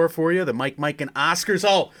in store for you. The Mike, and Oscars.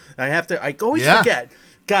 Oh, I always forget.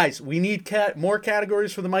 Guys, we need more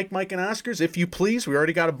categories for the Mike, and Oscars. If you please, we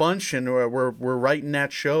already got a bunch, and we're writing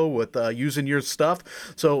that show with using your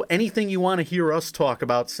stuff. So anything you want to hear us talk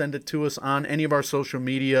about, send it to us on any of our social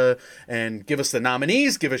media, and give us the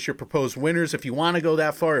nominees, give us your proposed winners if you want to go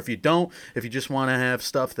that far. If you don't, if you just want to have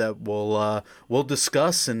stuff that we'll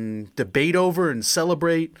discuss and debate over and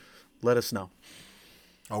celebrate, let us know.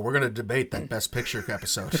 Oh, we're going to debate that Best Picture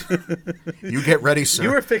episode. You get ready, sir.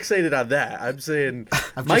 You were fixated on that. I'm saying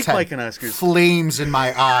Mike, and Oscars. Flames in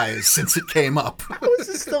my eyes since it came up. How is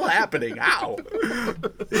this still happening? How?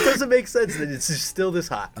 It doesn't make sense that it's just still this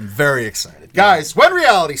hot. I'm very excited. Guys, when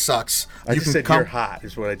reality sucks, I just said you're hot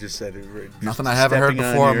is what I just said. Nothing I haven't heard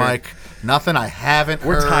before, Mike. Nothing I haven't heard.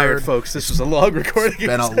 We're tired, folks. This was a long recording. It's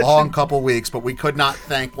been a long couple weeks, but we could not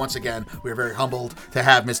thank, once again, we are very humbled to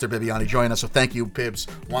have Mr. Bibbiani join us. So thank you, Bibbs,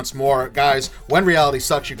 once more. Guys, when reality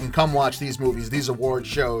sucks, you can come watch these movies, these award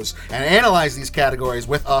shows, and analyze these categories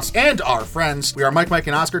with us and our friends. We are Mike,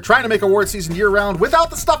 and Oscar, trying to make award season year-round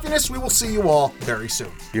without the stuffiness. We will see you all very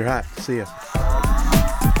soon. You're hot. See ya.